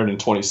with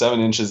 127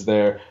 inches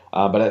there.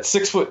 But at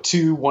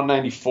 6'2",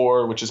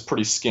 194, which is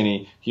pretty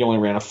skinny, he only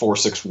ran a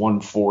 4.6,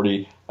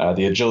 140.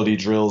 The agility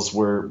drills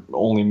were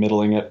only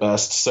middling at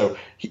best. So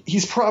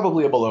he's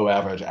probably a below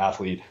average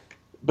athlete.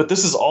 But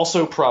this is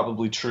also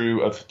probably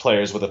true of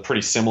players with a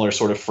pretty similar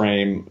sort of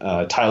frame,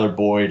 Tyler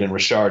Boyd and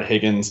Rashard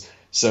Higgins.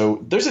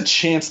 So there's a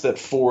chance that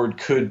Ford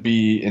could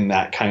be in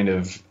that kind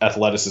of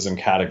athleticism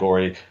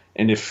category.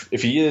 And if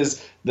he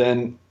is,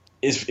 then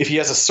if he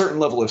has a certain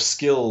level of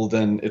skill,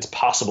 then it's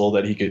possible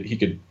that he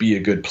could be a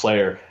good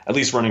player, at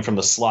least running from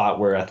the slot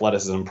where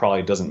athleticism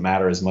probably doesn't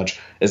matter as much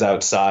as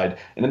outside.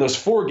 And in those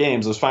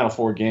final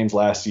 4 games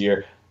last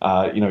year,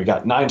 he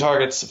got 9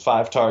 targets,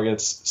 5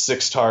 targets,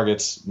 6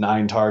 targets,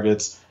 9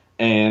 targets,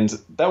 and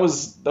that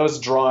was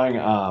drawing.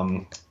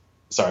 That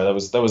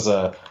was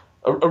a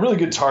really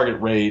good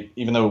target rate,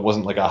 even though it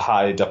wasn't like a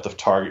high depth of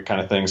target kind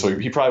of thing. So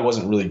he probably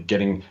wasn't really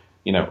getting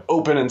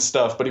open and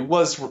stuff, but he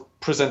was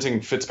presenting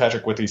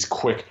Fitzpatrick with these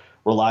quick,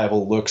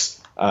 reliable looks,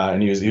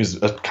 and he was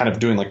kind of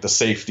doing like the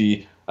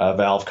safety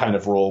valve kind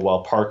of role,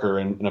 while Parker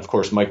and of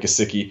course Mike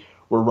Gesicki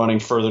were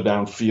running further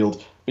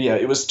downfield. But yeah,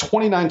 it was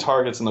 29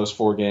 targets in those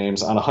 4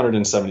 games on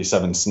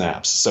 177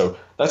 snaps. So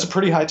that's a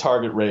pretty high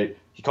target rate.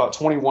 He caught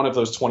 21 of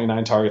those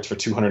 29 targets for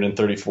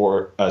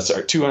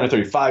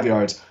 235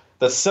 yards.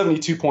 That's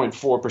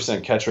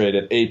 72.4% catch rate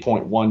at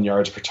 8.1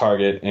 yards per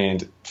target.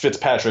 And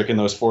Fitzpatrick in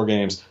those 4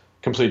 games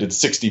completed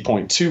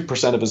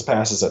 60.2% of his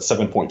passes at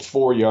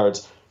 7.4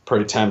 yards per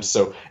attempt.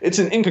 So it's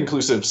an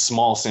inconclusive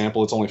small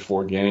sample. It's only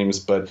 4 games,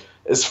 but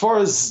as far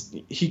as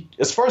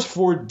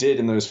Ford did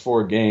in those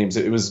 4 games,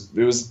 it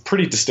was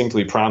pretty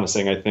distinctly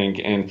promising, I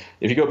think. And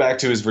if you go back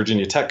to his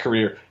Virginia Tech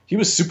career, he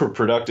was super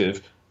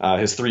productive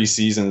his 3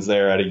 seasons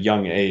there at a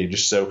young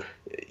age. So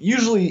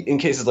usually in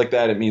cases like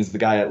that, it means the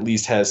guy at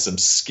least has some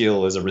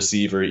skill as a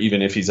receiver,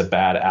 even if he's a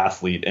bad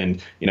athlete.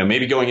 And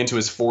maybe going into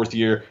his 4th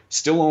year,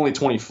 still only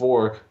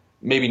 24.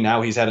 Maybe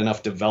now he's had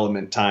enough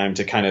development time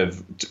to kind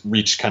of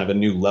reach kind of a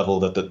new level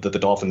that the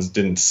Dolphins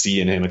didn't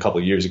see in him a couple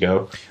of years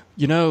ago.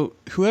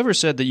 Whoever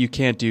said that you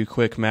can't do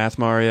quick math,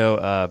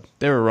 Mario,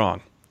 they were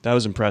wrong. That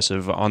was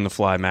impressive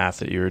on-the-fly math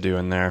that you were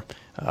doing there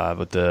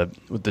with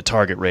the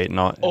target rate and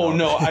all. Oh,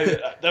 no,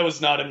 that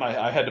was not in my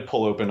 – I had to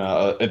pull open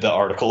the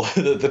article,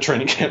 the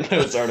training camp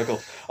notes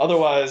article.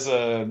 Otherwise,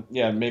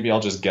 maybe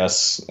I'll just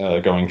guess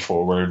going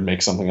forward,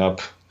 make something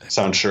up,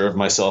 sound sure of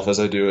myself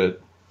as I do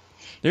it.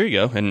 There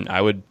you go, and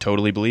I would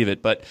totally believe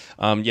it. But,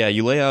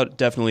 you lay out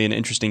definitely an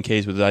interesting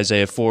case with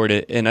Isaiah Ford,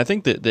 and I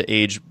think that the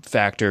age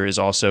factor is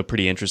also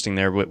pretty interesting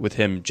there with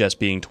him just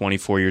being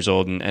 24 years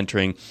old and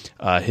entering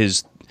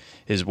his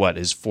his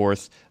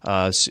fourth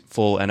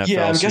full NFL season.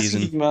 Yeah, I'm season.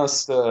 guessing he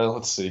must.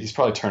 Let's see, he's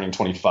probably turning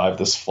 25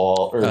 this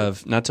fall.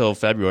 Not till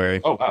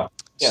February. Oh wow.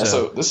 Yeah,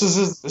 so this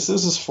is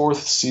his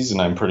fourth season,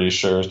 I'm pretty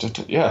sure.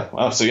 Yeah.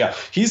 Wow. So yeah,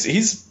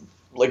 he's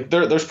like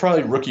there's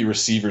probably rookie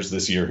receivers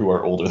this year who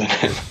are older than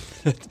him.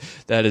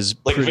 That is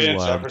like pretty Van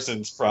wild.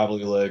 Jefferson's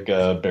probably like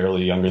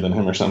barely younger than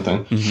him or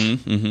something.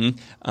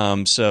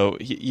 So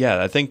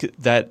I think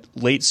that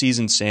late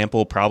season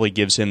sample probably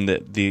gives him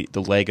the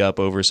leg up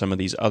over some of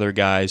these other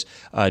guys.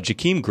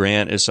 Jakeem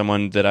Grant is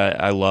someone that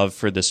I love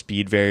for the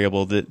speed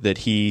variable that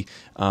he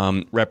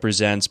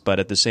represents, but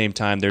at the same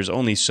time, there's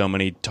only so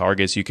many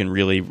targets you can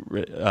really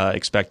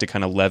expect to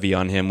kind of levy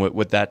on him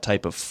with that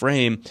type of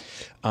frame.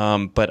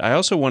 But I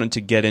also wanted to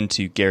get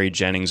into Gary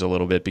Jennings a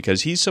little bit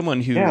because he's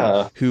someone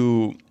who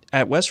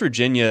at West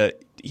Virginia,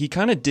 he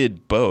kind of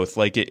did both.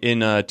 Like in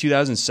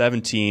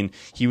 2017,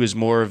 he was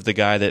more of the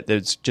guy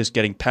that's just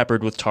getting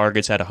peppered with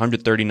targets, had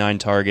 139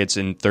 targets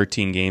in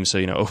 13 games, so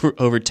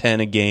over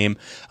 10 a game,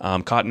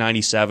 caught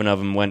 97 of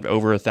them, went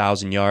over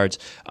 1,000 yards.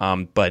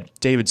 But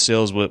David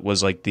Sills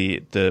was like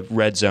the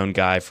red zone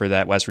guy for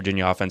that West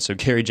Virginia offense. So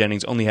Gary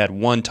Jennings only had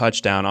one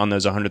touchdown on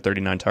those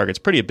 139 targets.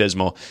 Pretty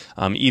abysmal.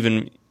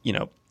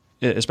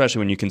 Especially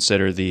when you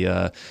consider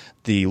the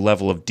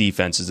level of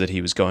defenses that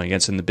he was going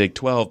against in the Big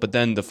 12. But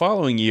then the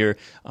following year,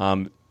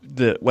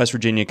 the West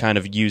Virginia kind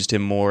of used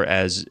him more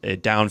as a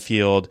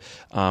downfield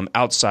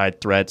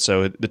outside threat.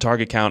 So the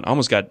target count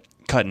almost got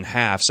cut in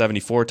half,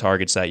 74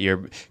 targets that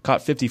year,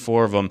 caught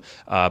 54 of them,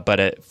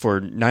 but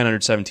for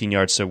 917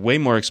 yards, so way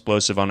more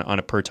explosive on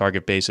a per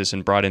target basis,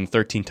 and brought in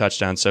 13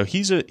 touchdowns. So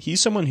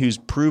he's someone who's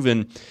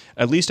proven,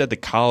 at least at the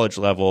college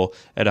level,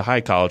 at a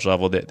high college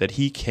level, that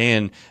he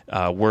can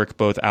work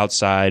both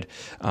outside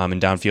and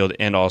downfield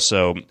and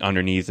also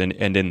underneath and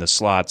in the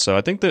slot. So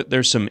I think that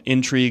there's some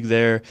intrigue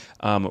there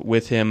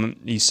with him.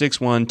 He's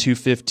 6'1",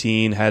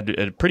 215, had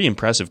a pretty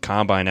impressive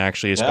combine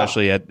actually,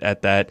 especially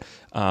at that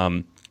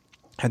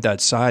at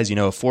that size, a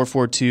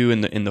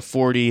 4.42 in the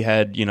 40,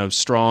 had,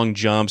 strong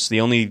jumps.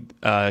 The only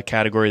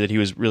category that he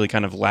was really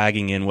kind of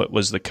lagging in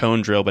was the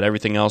cone drill, but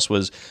everything else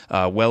was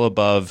well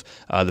above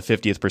the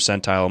 50th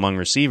percentile among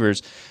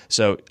receivers.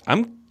 So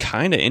I'm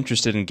kind of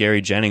interested in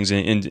Gary Jennings,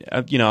 and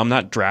I'm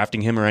not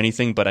drafting him or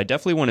anything, but I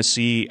definitely want to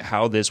see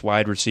how this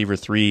wide receiver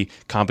 3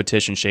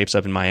 competition shapes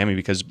up in Miami,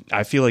 because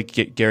I feel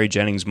like Gary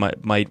Jennings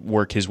might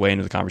work his way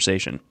into the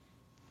conversation.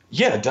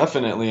 Yeah,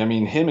 definitely. I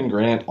mean, him and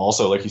Grant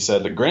also, like you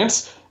said, that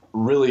Grant's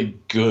really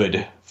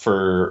good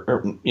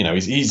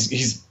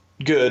he's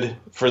good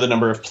for the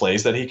number of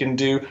plays that he can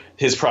do.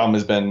 His problem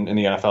has been in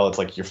the NFL, it's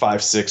like you're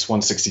 5'6",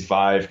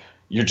 165.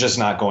 You're just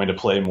not going to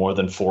play more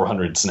than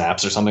 400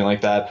 snaps or something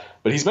like that.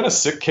 But he's been a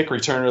sick kick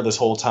returner this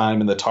whole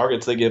time, and the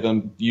targets they give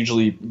him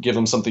usually give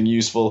him something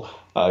useful.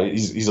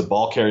 He's a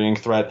ball carrying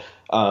threat.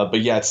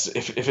 But yeah,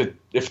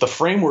 if the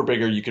frame were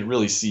bigger, you could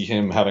really see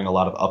him having a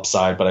lot of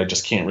upside, but I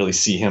just can't really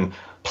see him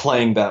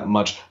playing that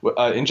much.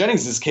 In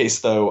Jennings' case,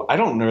 though, I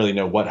don't really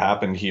know what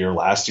happened here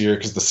last year,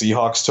 because the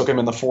Seahawks took him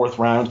in the 4th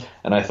round,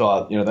 and I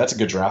thought, that's a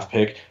good draft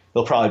pick.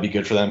 They'll probably be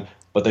good for them.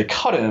 But they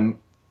cut him,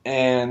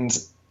 and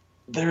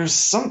there was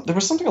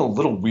something a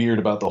little weird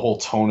about the whole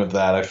tone of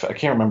that. I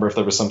can't remember if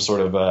there was some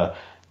sort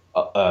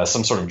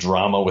of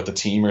drama with the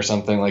team or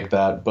something like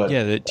that. But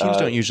yeah, the teams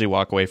don't usually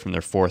walk away from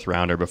their 4th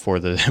rounder before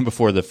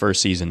the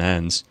first season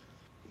ends.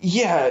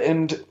 Yeah,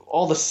 and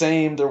all the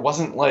same, there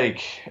wasn't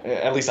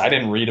at least I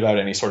didn't read about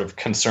any sort of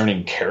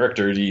concerning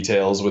character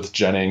details with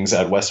Jennings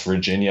at West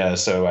Virginia.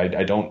 So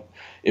I don't,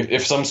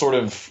 if some sort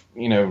of,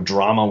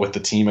 drama with the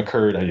team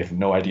occurred, I have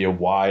no idea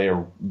why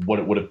or what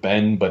it would have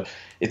been, but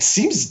it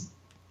seems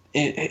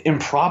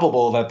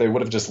improbable that they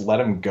would have just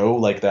let him go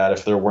like that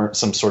if there weren't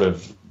some sort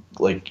of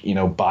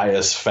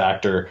bias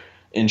factor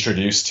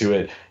introduced to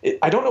it.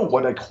 I don't know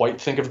what I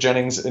quite think of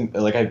Jennings, and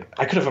I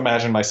could have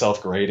imagined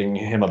myself grading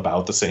him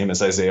about the same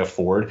as Isaiah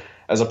Ford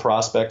as a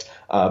prospect,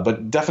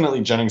 but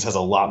definitely Jennings has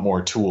a lot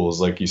more tools.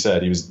 Like you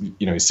said, he's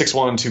 6'1",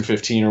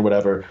 215 or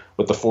whatever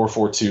with the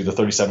 4.42, the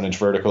 37-inch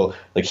vertical.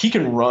 Like, he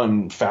can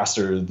run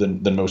faster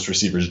than most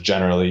receivers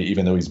generally,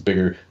 even though he's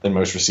bigger than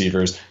most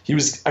receivers. He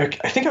was, I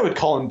think I would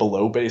call him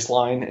below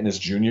baseline in his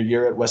junior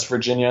year at West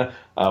Virginia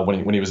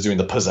when he was doing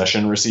the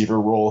possession receiver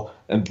role,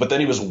 but then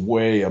he was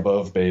way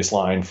above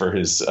baseline for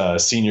his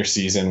senior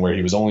season, where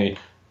he was only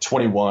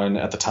 21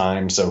 at the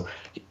time. So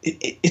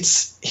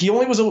he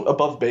only was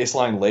above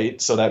baseline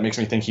late. So that makes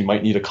me think he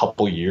might need a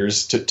couple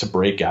years to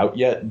break out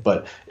yet.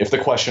 But if the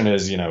question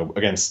is,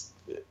 against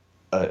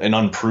an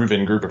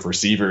unproven group of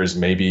receivers,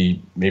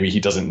 maybe he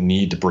doesn't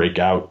need to break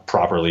out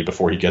properly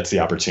before he gets the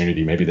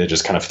opportunity. Maybe they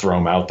just kind of throw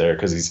him out there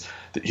because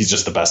he's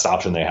just the best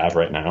option they have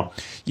right now.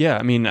 Yeah,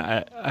 I mean,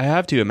 I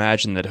have to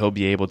imagine that he'll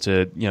be able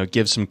to,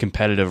 give some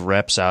competitive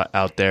reps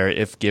out there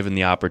if given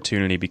the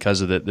opportunity, because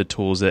of the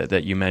tools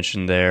that you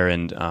mentioned there.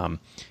 And,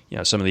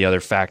 some of the other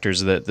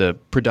factors that the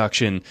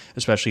production,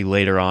 especially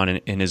later on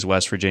in his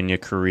West Virginia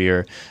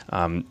career,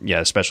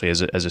 especially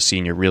as a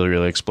senior, really,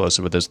 really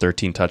explosive with those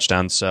 13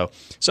 touchdowns. So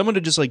someone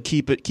to just like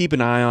keep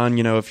an eye on,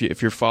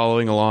 if you're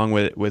following along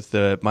with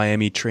the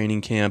Miami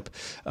training camp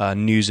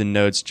news and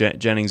notes,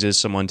 Jennings is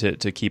someone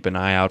to keep an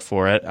eye out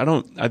for.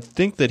 I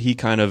think that he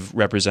kind of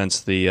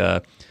represents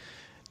the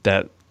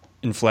that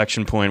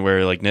inflection point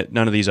where like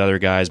none of these other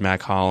guys,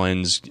 Mac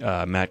Hollins,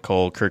 Matt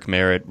Cole, Kirk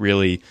Merritt,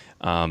 really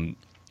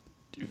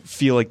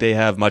feel like they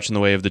have much in the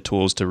way of the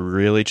tools to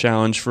really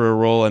challenge for a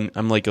role. And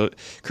I'm like,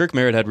 Kirk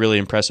Merritt had really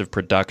impressive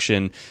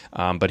production,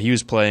 but he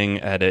was playing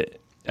at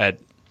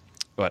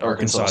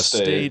Arkansas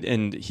State,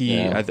 and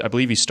I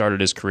believe he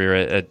started his career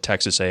at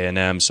Texas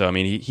A&M. So I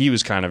mean, he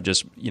was kind of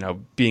just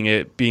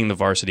being the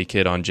varsity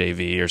kid on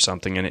JV or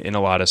something in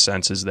a lot of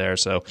senses there.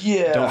 So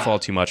don't fall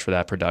too much for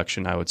that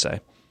production, I would say.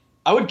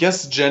 I would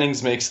guess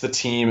Jennings makes the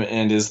team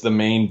and is the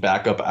main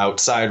backup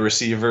outside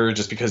receiver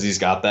just because he's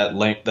got that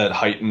length, that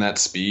height, and that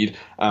speed.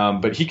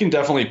 But he can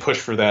definitely push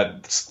for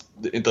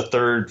the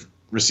third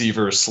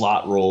receiver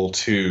slot role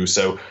too.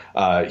 So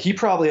he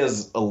probably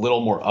has a little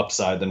more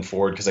upside than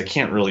Ford, because I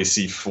can't really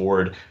see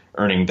Ford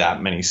earning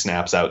that many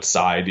snaps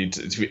outside.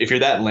 If you're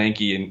that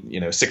lanky and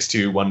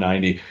 6'2",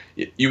 190,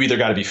 you either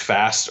got to be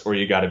fast or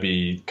you got to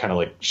be kind of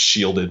like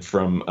shielded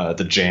from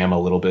the jam a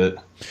little bit.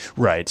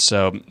 Right.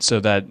 So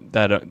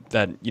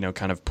that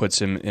kind of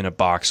puts him in a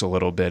box a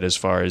little bit as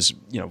far as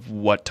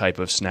what type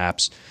of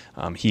snaps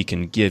he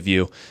can give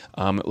you.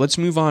 Let's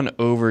move on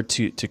over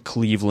to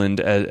Cleveland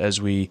as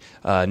we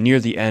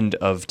near the end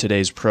of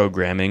today's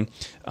programming.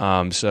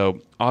 So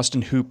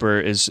Austin Hooper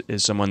is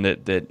someone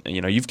that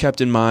you've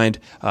kept in mind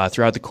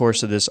throughout the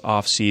course of this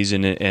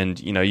offseason, and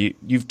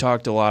you've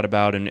talked a lot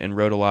about and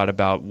wrote a lot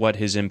about what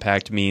his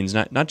impact means,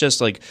 not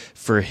just like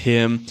for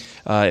him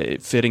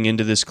fitting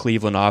into this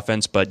Cleveland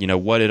offense, but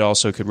what it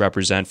also could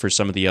represent for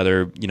some of the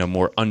other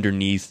more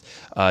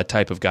underneath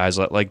type of guys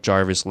like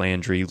Jarvis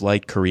Landry,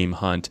 like Kareem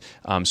Hunt.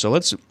 So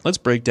let's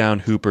break down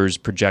Hooper's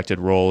projected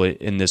role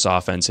in this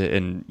offense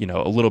and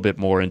a little bit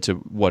more into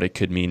what it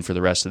could mean for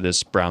the rest of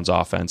this Browns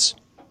offense.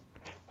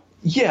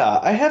 Yeah,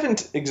 I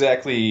haven't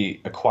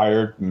exactly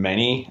acquired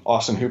many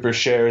Austin Hooper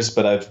shares,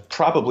 but I've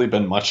probably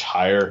been much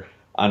higher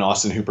on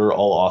Austin Hooper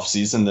all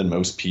offseason than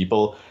most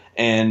people.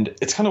 And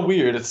it's kind of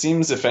weird. It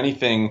seems, if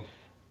anything,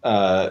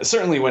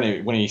 certainly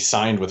when he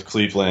signed with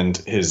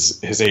Cleveland,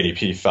 his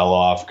ADP fell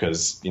off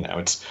because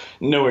it's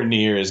nowhere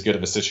near as good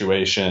of a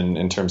situation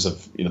in terms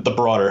of the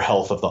broader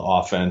health of the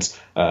offense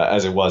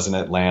as it was in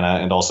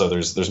Atlanta, and also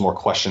there's more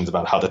questions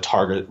about how the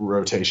target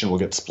rotation will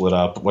get split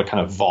up, what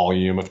kind of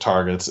volume of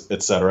targets,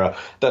 etc.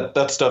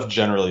 That stuff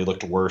generally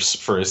looked worse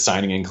for his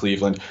signing in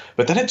Cleveland,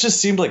 but then it just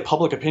seemed like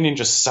public opinion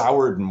just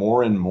soured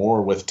more and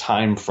more with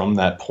time from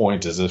that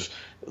point, as if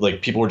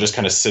like people were just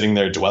kind of sitting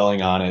there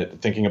dwelling on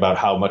it, thinking about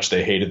how much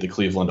they hated the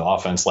Cleveland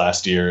offense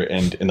last year,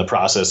 and in the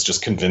process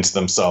just convinced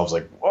themselves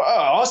like, wow,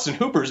 Austin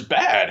Hooper's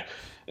bad.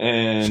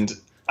 And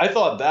I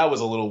thought that was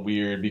a little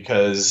weird,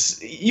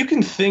 because you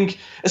can think,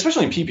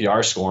 especially in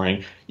PPR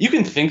scoring, you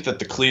can think that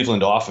the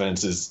Cleveland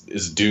offense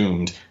is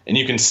doomed, and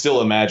you can still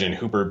imagine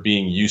Hooper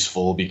being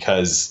useful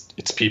because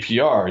it's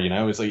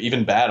PPR. It's like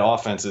even bad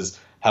offenses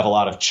have a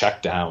lot of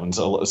checkdowns.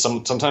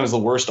 Sometimes the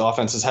worst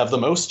offenses have the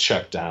most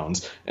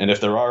checkdowns, and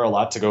if there are a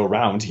lot to go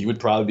around, he would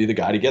probably be the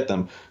guy to get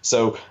them.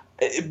 So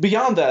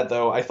beyond that,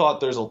 though, I thought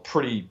there's a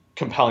pretty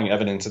compelling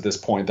evidence at this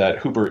point that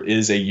Hooper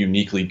is a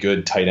uniquely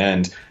good tight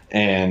end,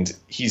 and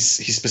he's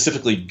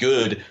specifically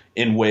good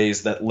in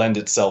ways that lend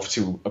itself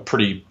to a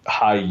pretty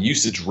high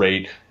usage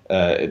rate,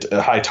 a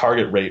high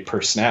target rate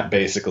per snap,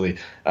 basically,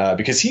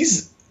 because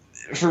he's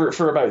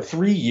for about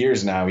 3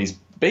 years now, he's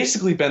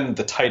basically been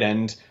the tight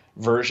end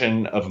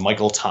version of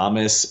Michael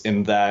Thomas,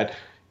 in that,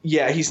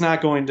 he's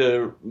not going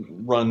to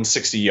run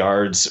 60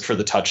 yards for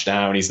the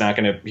touchdown. He's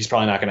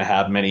probably not going to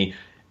have many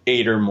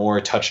 8 or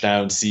more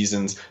touchdown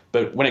seasons.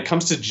 But when it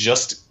comes to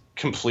just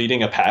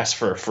completing a pass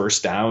for a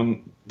first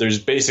down, there's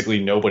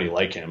basically nobody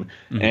like him.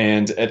 Mm-hmm.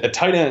 And at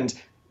tight end,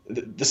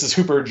 this is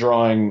Hooper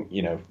drawing,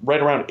 right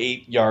around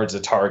 8 yards a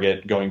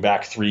target going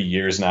back 3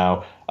 years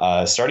now,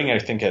 starting, I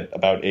think, at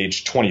about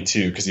age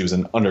 22, because he was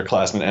an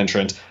underclassman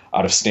entrant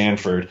out of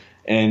Stanford.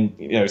 And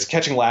he's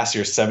catching last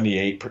year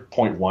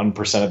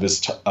 78.1% of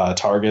his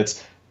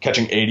targets,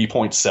 catching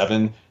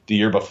 80.7 the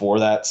year before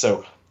that.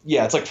 So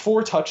it's like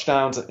 4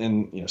 touchdowns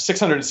and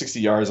 660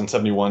 yards and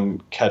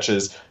 71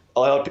 catches.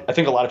 I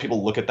think a lot of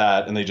people look at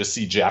that and they just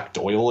see Jack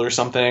Doyle or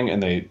something,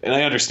 and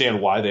I understand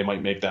why they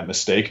might make that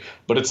mistake,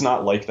 but it's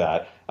not like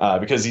that,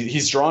 because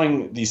he's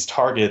drawing these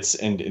targets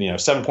and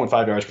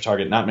 7.5 yards per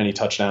target, not many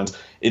touchdowns.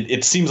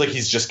 It seems like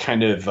he's just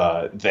kind of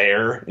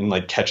there in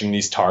like catching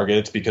these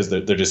targets because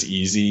they're just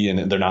easy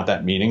and they're not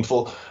that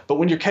meaningful. But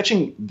when you're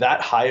catching that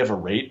high of a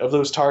rate of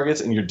those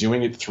targets and you're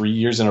doing it 3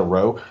 years in a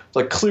row,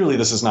 like clearly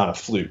this is not a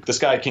fluke. This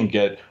guy can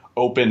get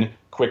open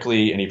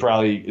quickly, and he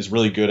probably is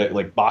really good at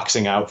like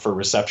boxing out for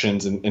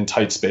receptions in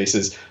tight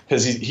spaces,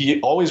 because he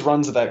always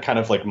runs at that kind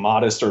of like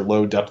modest or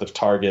low depth of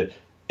target,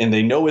 and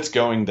they know it's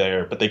going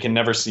there, but they can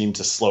never seem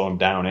to slow him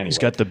down anyway. He's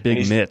got the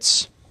big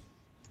mitts.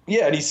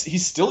 Yeah, and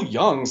he's still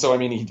young, so I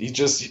mean,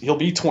 he'll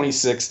be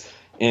 26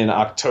 in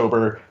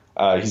October.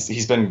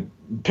 He's been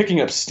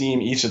picking up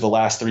steam each of the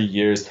last 3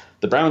 years.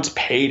 The Browns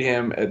paid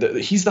him.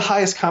 He's the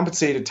highest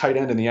compensated tight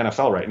end in the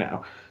NFL right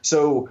now.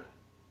 So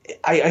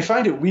I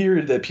find it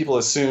weird that people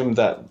assume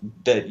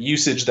that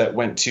usage that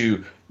went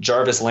to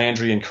Jarvis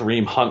Landry and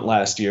Kareem Hunt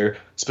last year,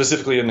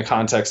 specifically in the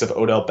context of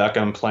Odell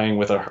Beckham playing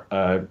with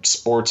a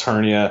sports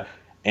hernia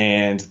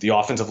and the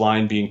offensive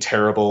line being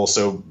terrible,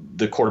 so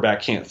the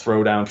quarterback can't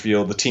throw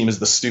downfield. The team is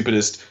the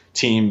stupidest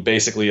team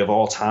basically of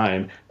all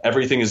time.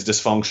 Everything is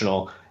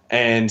dysfunctional.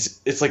 And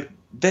it's like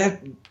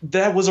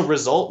that was a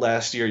result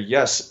last year,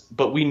 yes,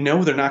 but we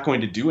know they're not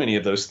going to do any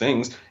of those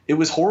things. It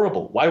was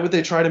horrible. Why would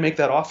they try to make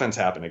that offense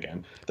happen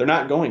again? They're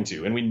not going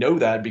to, and we know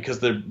that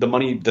because the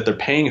money that they're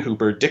paying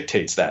Hooper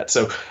dictates that.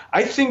 So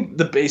I think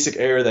the basic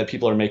error that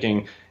people are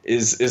making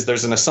is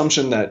there's an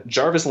assumption that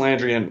Jarvis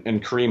Landry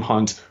and Kareem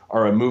Hunt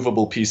are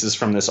immovable pieces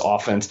from this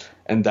offense,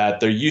 and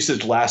that their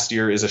usage last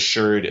year is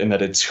assured, and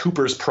that it's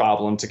Hooper's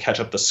problem to catch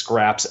up the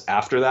scraps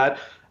after that.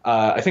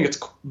 I think it's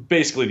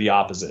basically the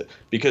opposite,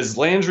 because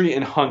Landry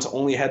and Hunt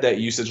only had that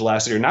usage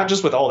last year, not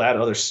just with all that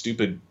other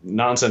stupid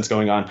nonsense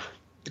going on.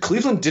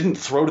 Cleveland didn't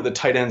throw to the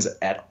tight ends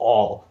at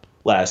all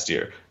last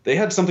year. They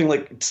had something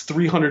like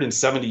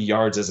 370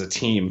 yards as a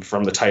team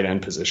from the tight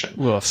end position.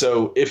 Oof.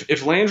 So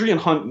if Landry and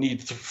Hunt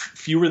need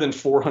fewer than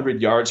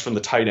 400 yards from the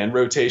tight end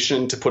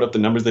rotation to put up the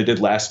numbers they did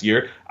last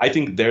year, I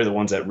think they're the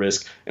ones at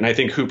risk. And I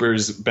think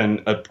Hooper's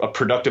been a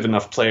productive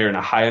enough player and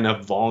a high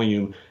enough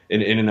volume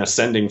in an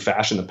ascending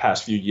fashion the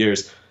past few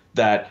years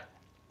that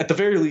at the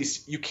very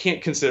least, you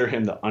can't consider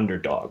him the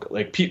underdog.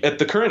 Like at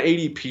the current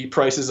ADP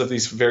prices of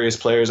these various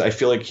players, I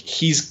feel like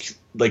he's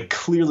like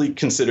clearly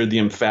considered the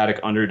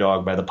emphatic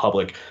underdog by the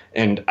public.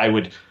 And I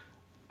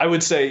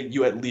would say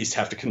you at least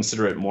have to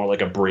consider it more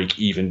like a break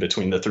even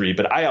between the three.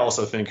 But I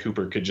also think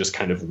Hooper could just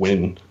kind of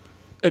win.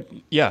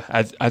 Yeah,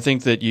 I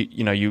think that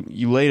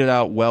you laid it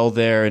out well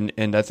there,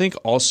 and I think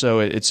also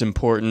it's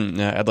important.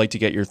 I'd like to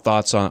get your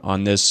thoughts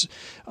on this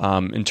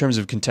in terms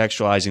of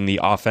contextualizing the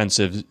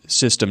offensive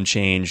system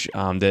change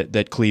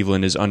that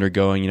Cleveland is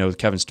undergoing. With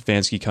Kevin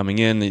Stefanski coming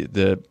in,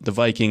 the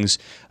Vikings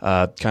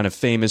kind of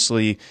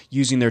famously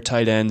using their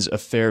tight ends a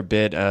fair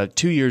bit.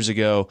 2 years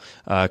ago,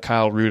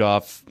 Kyle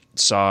Rudolph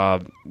saw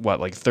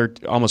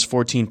almost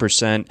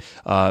 14%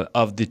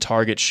 of the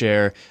target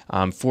share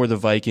for the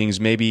Vikings.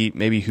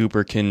 Maybe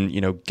Hooper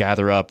can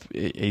gather up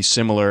a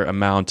similar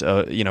amount.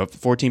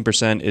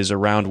 14% is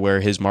around where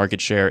his market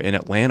share in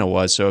Atlanta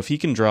was. So if he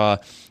can draw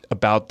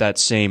about that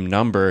same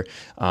number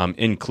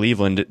in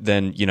Cleveland,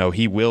 then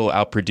he will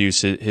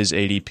outproduce his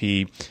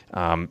ADP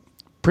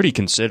pretty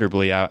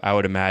considerably, I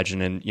would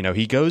imagine. And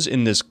he goes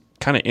in this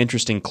kind of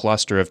interesting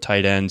cluster of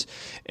tight ends,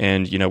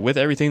 and with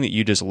everything that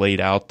you just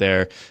laid out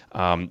there,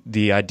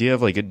 the idea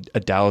of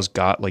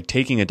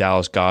taking a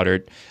Dallas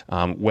Goedert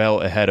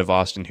well ahead of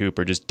Austin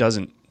Hooper just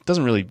doesn't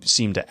really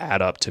seem to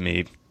add up to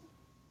me.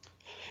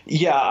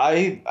 Yeah,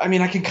 I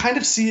mean, I can kind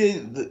of see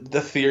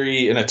the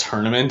theory in a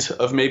tournament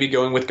of maybe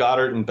going with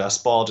Goedert in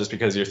best ball, just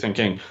because you're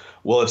thinking,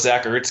 well, if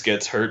Zach Ertz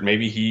gets hurt,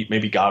 maybe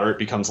Goedert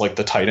becomes like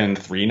the tight end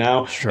 3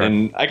 now. Sure.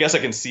 And I guess I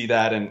can see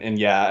that. And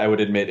yeah, I would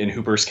admit in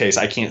Hooper's case,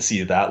 I can't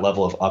see that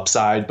level of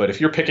upside. But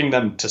if you're picking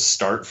them to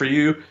start for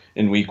you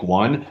in week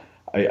 1,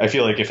 I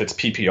feel like if it's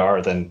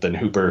PPR, then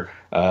Hooper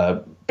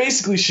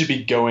basically should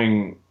be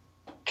going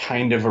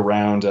kind of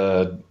around,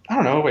 I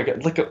don't know,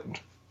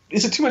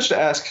 is it too much to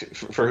ask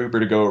for Hooper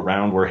to go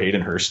around where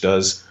Hayden Hurst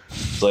does?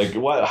 It's like,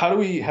 how do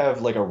we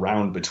have like a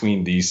round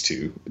between these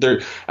two?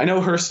 I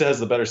know Hurst has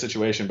the better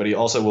situation, but he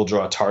also will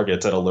draw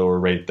targets at a lower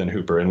rate than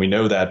Hooper. And we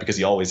know that because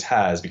he always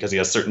has, because he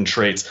has certain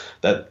traits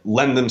that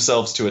lend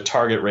themselves to a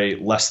target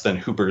rate less than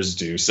Hooper's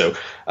do. So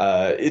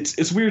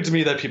it's weird to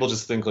me that people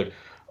just think like,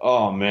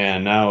 oh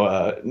man,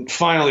 now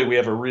finally we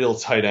have a real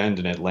tight end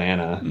in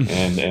Atlanta,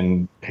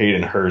 and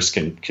Hayden Hurst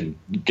can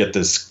get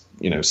this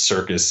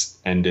circus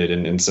ended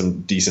in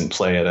some decent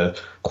play at a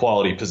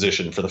quality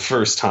position for the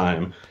first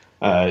time.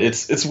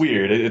 It's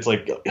weird. It's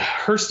like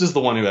Hurst is the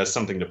one who has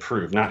something to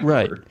prove, not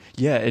right. Hooper.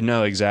 Yeah,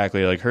 no,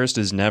 exactly. Like Hurst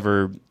has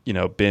never,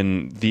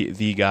 been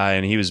the guy,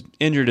 and he was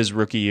injured his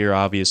rookie year,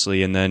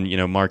 obviously, and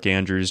then Mark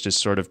Andrews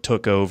just sort of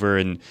took over,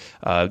 and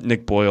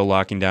Nick Boyle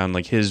locking down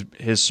like his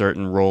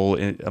certain role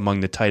among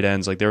the tight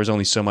ends. Like there was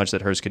only so much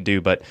that Hurst could do,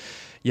 but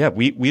yeah,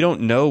 we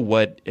don't know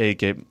what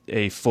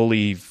a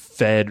fully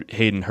fed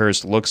Hayden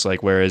Hurst looks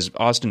like, whereas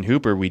Austin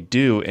Hooper we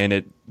do, and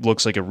it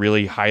looks like a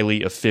really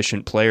highly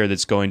efficient player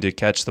that's going to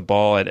catch the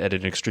ball at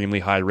an extremely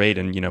high rate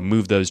and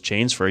move those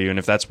chains for you. And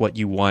if that's what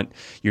you want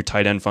your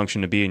tight end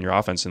function to be in your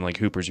offense, then like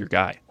Hooper's your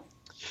guy.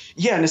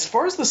 Yeah, and as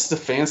far as the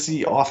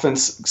Stefanski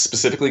offense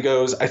specifically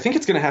goes, I think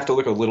it's going to have to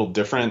look a little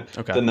different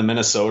than the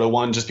Minnesota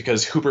one, just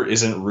because Hooper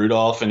isn't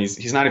Rudolph and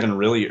he's not even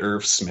really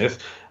Irv Smith.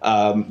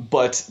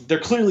 But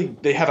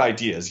they have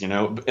ideas,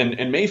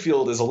 and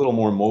Mayfield is a little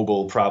more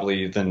mobile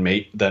probably than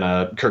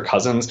Kirk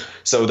Cousins.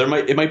 So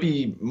it might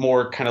be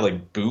more kind of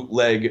like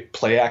bootleg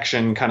play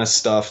action kind of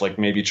stuff, like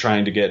maybe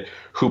trying to get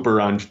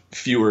Hooper on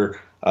fewer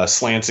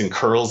slants and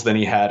curls than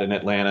he had in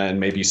Atlanta,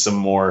 and maybe some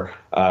more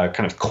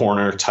kind of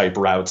corner type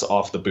routes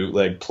off the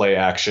bootleg play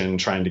action,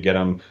 trying to get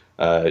him,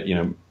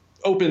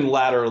 open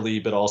laterally,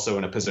 but also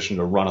in a position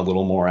to run a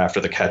little more after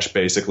the catch,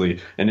 basically,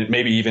 and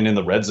maybe even in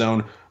the red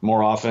zone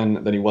more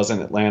often than he was in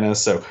Atlanta.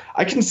 So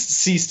I can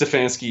see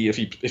Stefanski,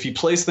 if he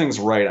plays things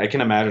right, I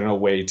can imagine a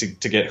way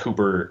to get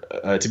Hooper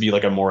to be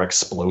like a more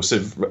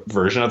explosive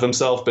version of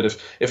himself. But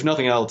if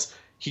nothing else,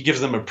 he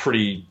gives them a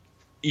pretty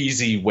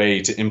easy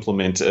way to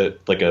implement a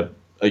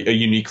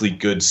uniquely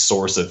good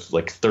source of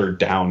like third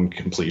down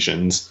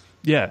completions.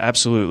 Yeah,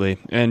 absolutely.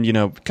 And,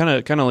 kind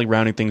of like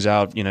rounding things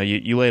out,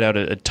 you laid out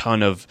a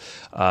ton of,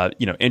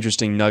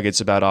 interesting nuggets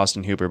about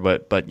Austin Hooper,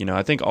 but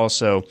I think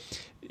also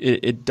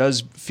it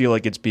does feel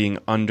like it's being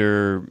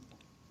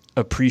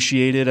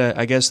underappreciated,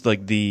 I guess,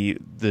 like the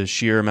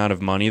sheer amount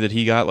of money that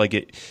he got.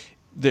 Like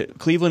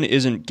Cleveland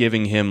isn't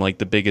giving him like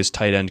the biggest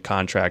tight end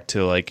contract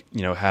to like,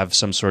 have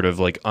some sort of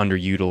like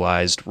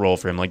underutilized role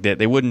for him. Like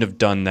they wouldn't have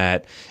done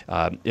that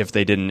if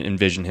they didn't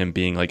envision him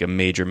being like a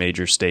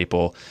major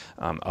staple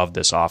of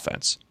this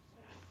offense.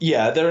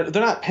 Yeah, they're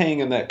not paying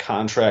him that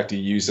contract to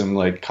use him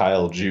like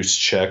Kyle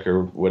Juszczyk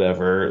or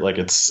whatever. Like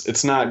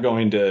it's not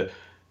going to.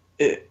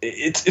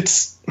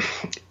 It's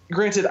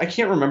granted, I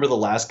can't remember the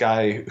last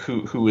guy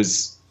who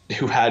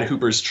had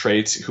Hooper's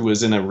traits, who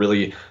was in a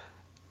really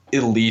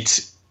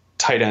elite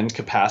tight end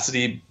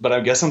capacity, but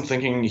I guess I'm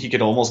thinking he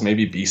could almost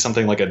maybe be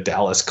something like a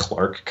Dallas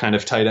Clark kind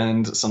of tight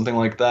end, something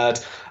like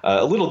that.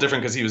 A little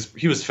different because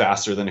he was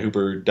faster than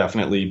Hooper,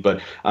 definitely,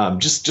 but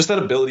just that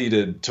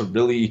ability to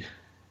really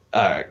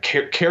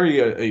carry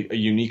a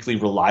uniquely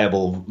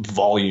reliable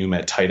volume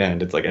at tight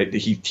end. It's like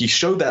he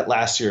showed that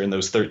last year in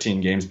those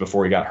 13 games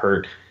before he got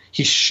hurt.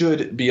 He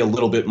should be a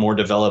little bit more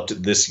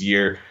developed this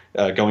year,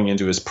 going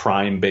into his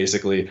prime,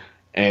 basically.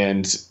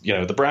 And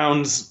the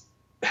Browns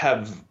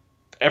have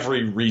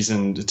every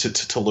reason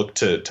to look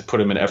to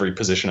put him in every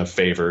position of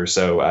favor.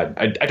 So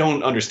I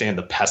don't understand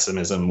the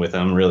pessimism with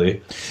him,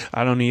 really.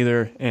 I don't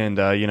either. And,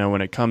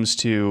 when it comes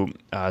to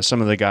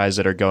some of the guys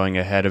that are going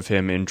ahead of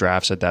him in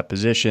drafts at that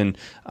position,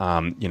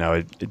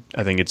 I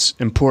think it's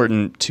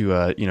important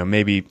to,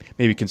 maybe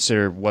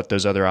consider what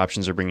those other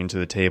options are bringing to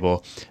the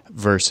table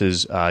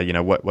versus,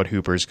 what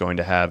Hooper is going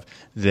to have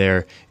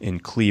there in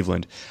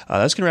Cleveland.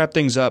 That's going to wrap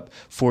things up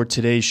for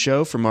today's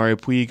show. For Mario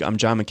Puig, I'm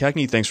John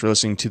McKechnie. Thanks for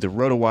listening to the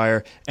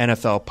RotoWire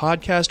NFL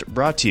podcast,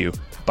 brought to you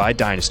by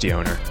Dynasty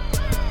Owner.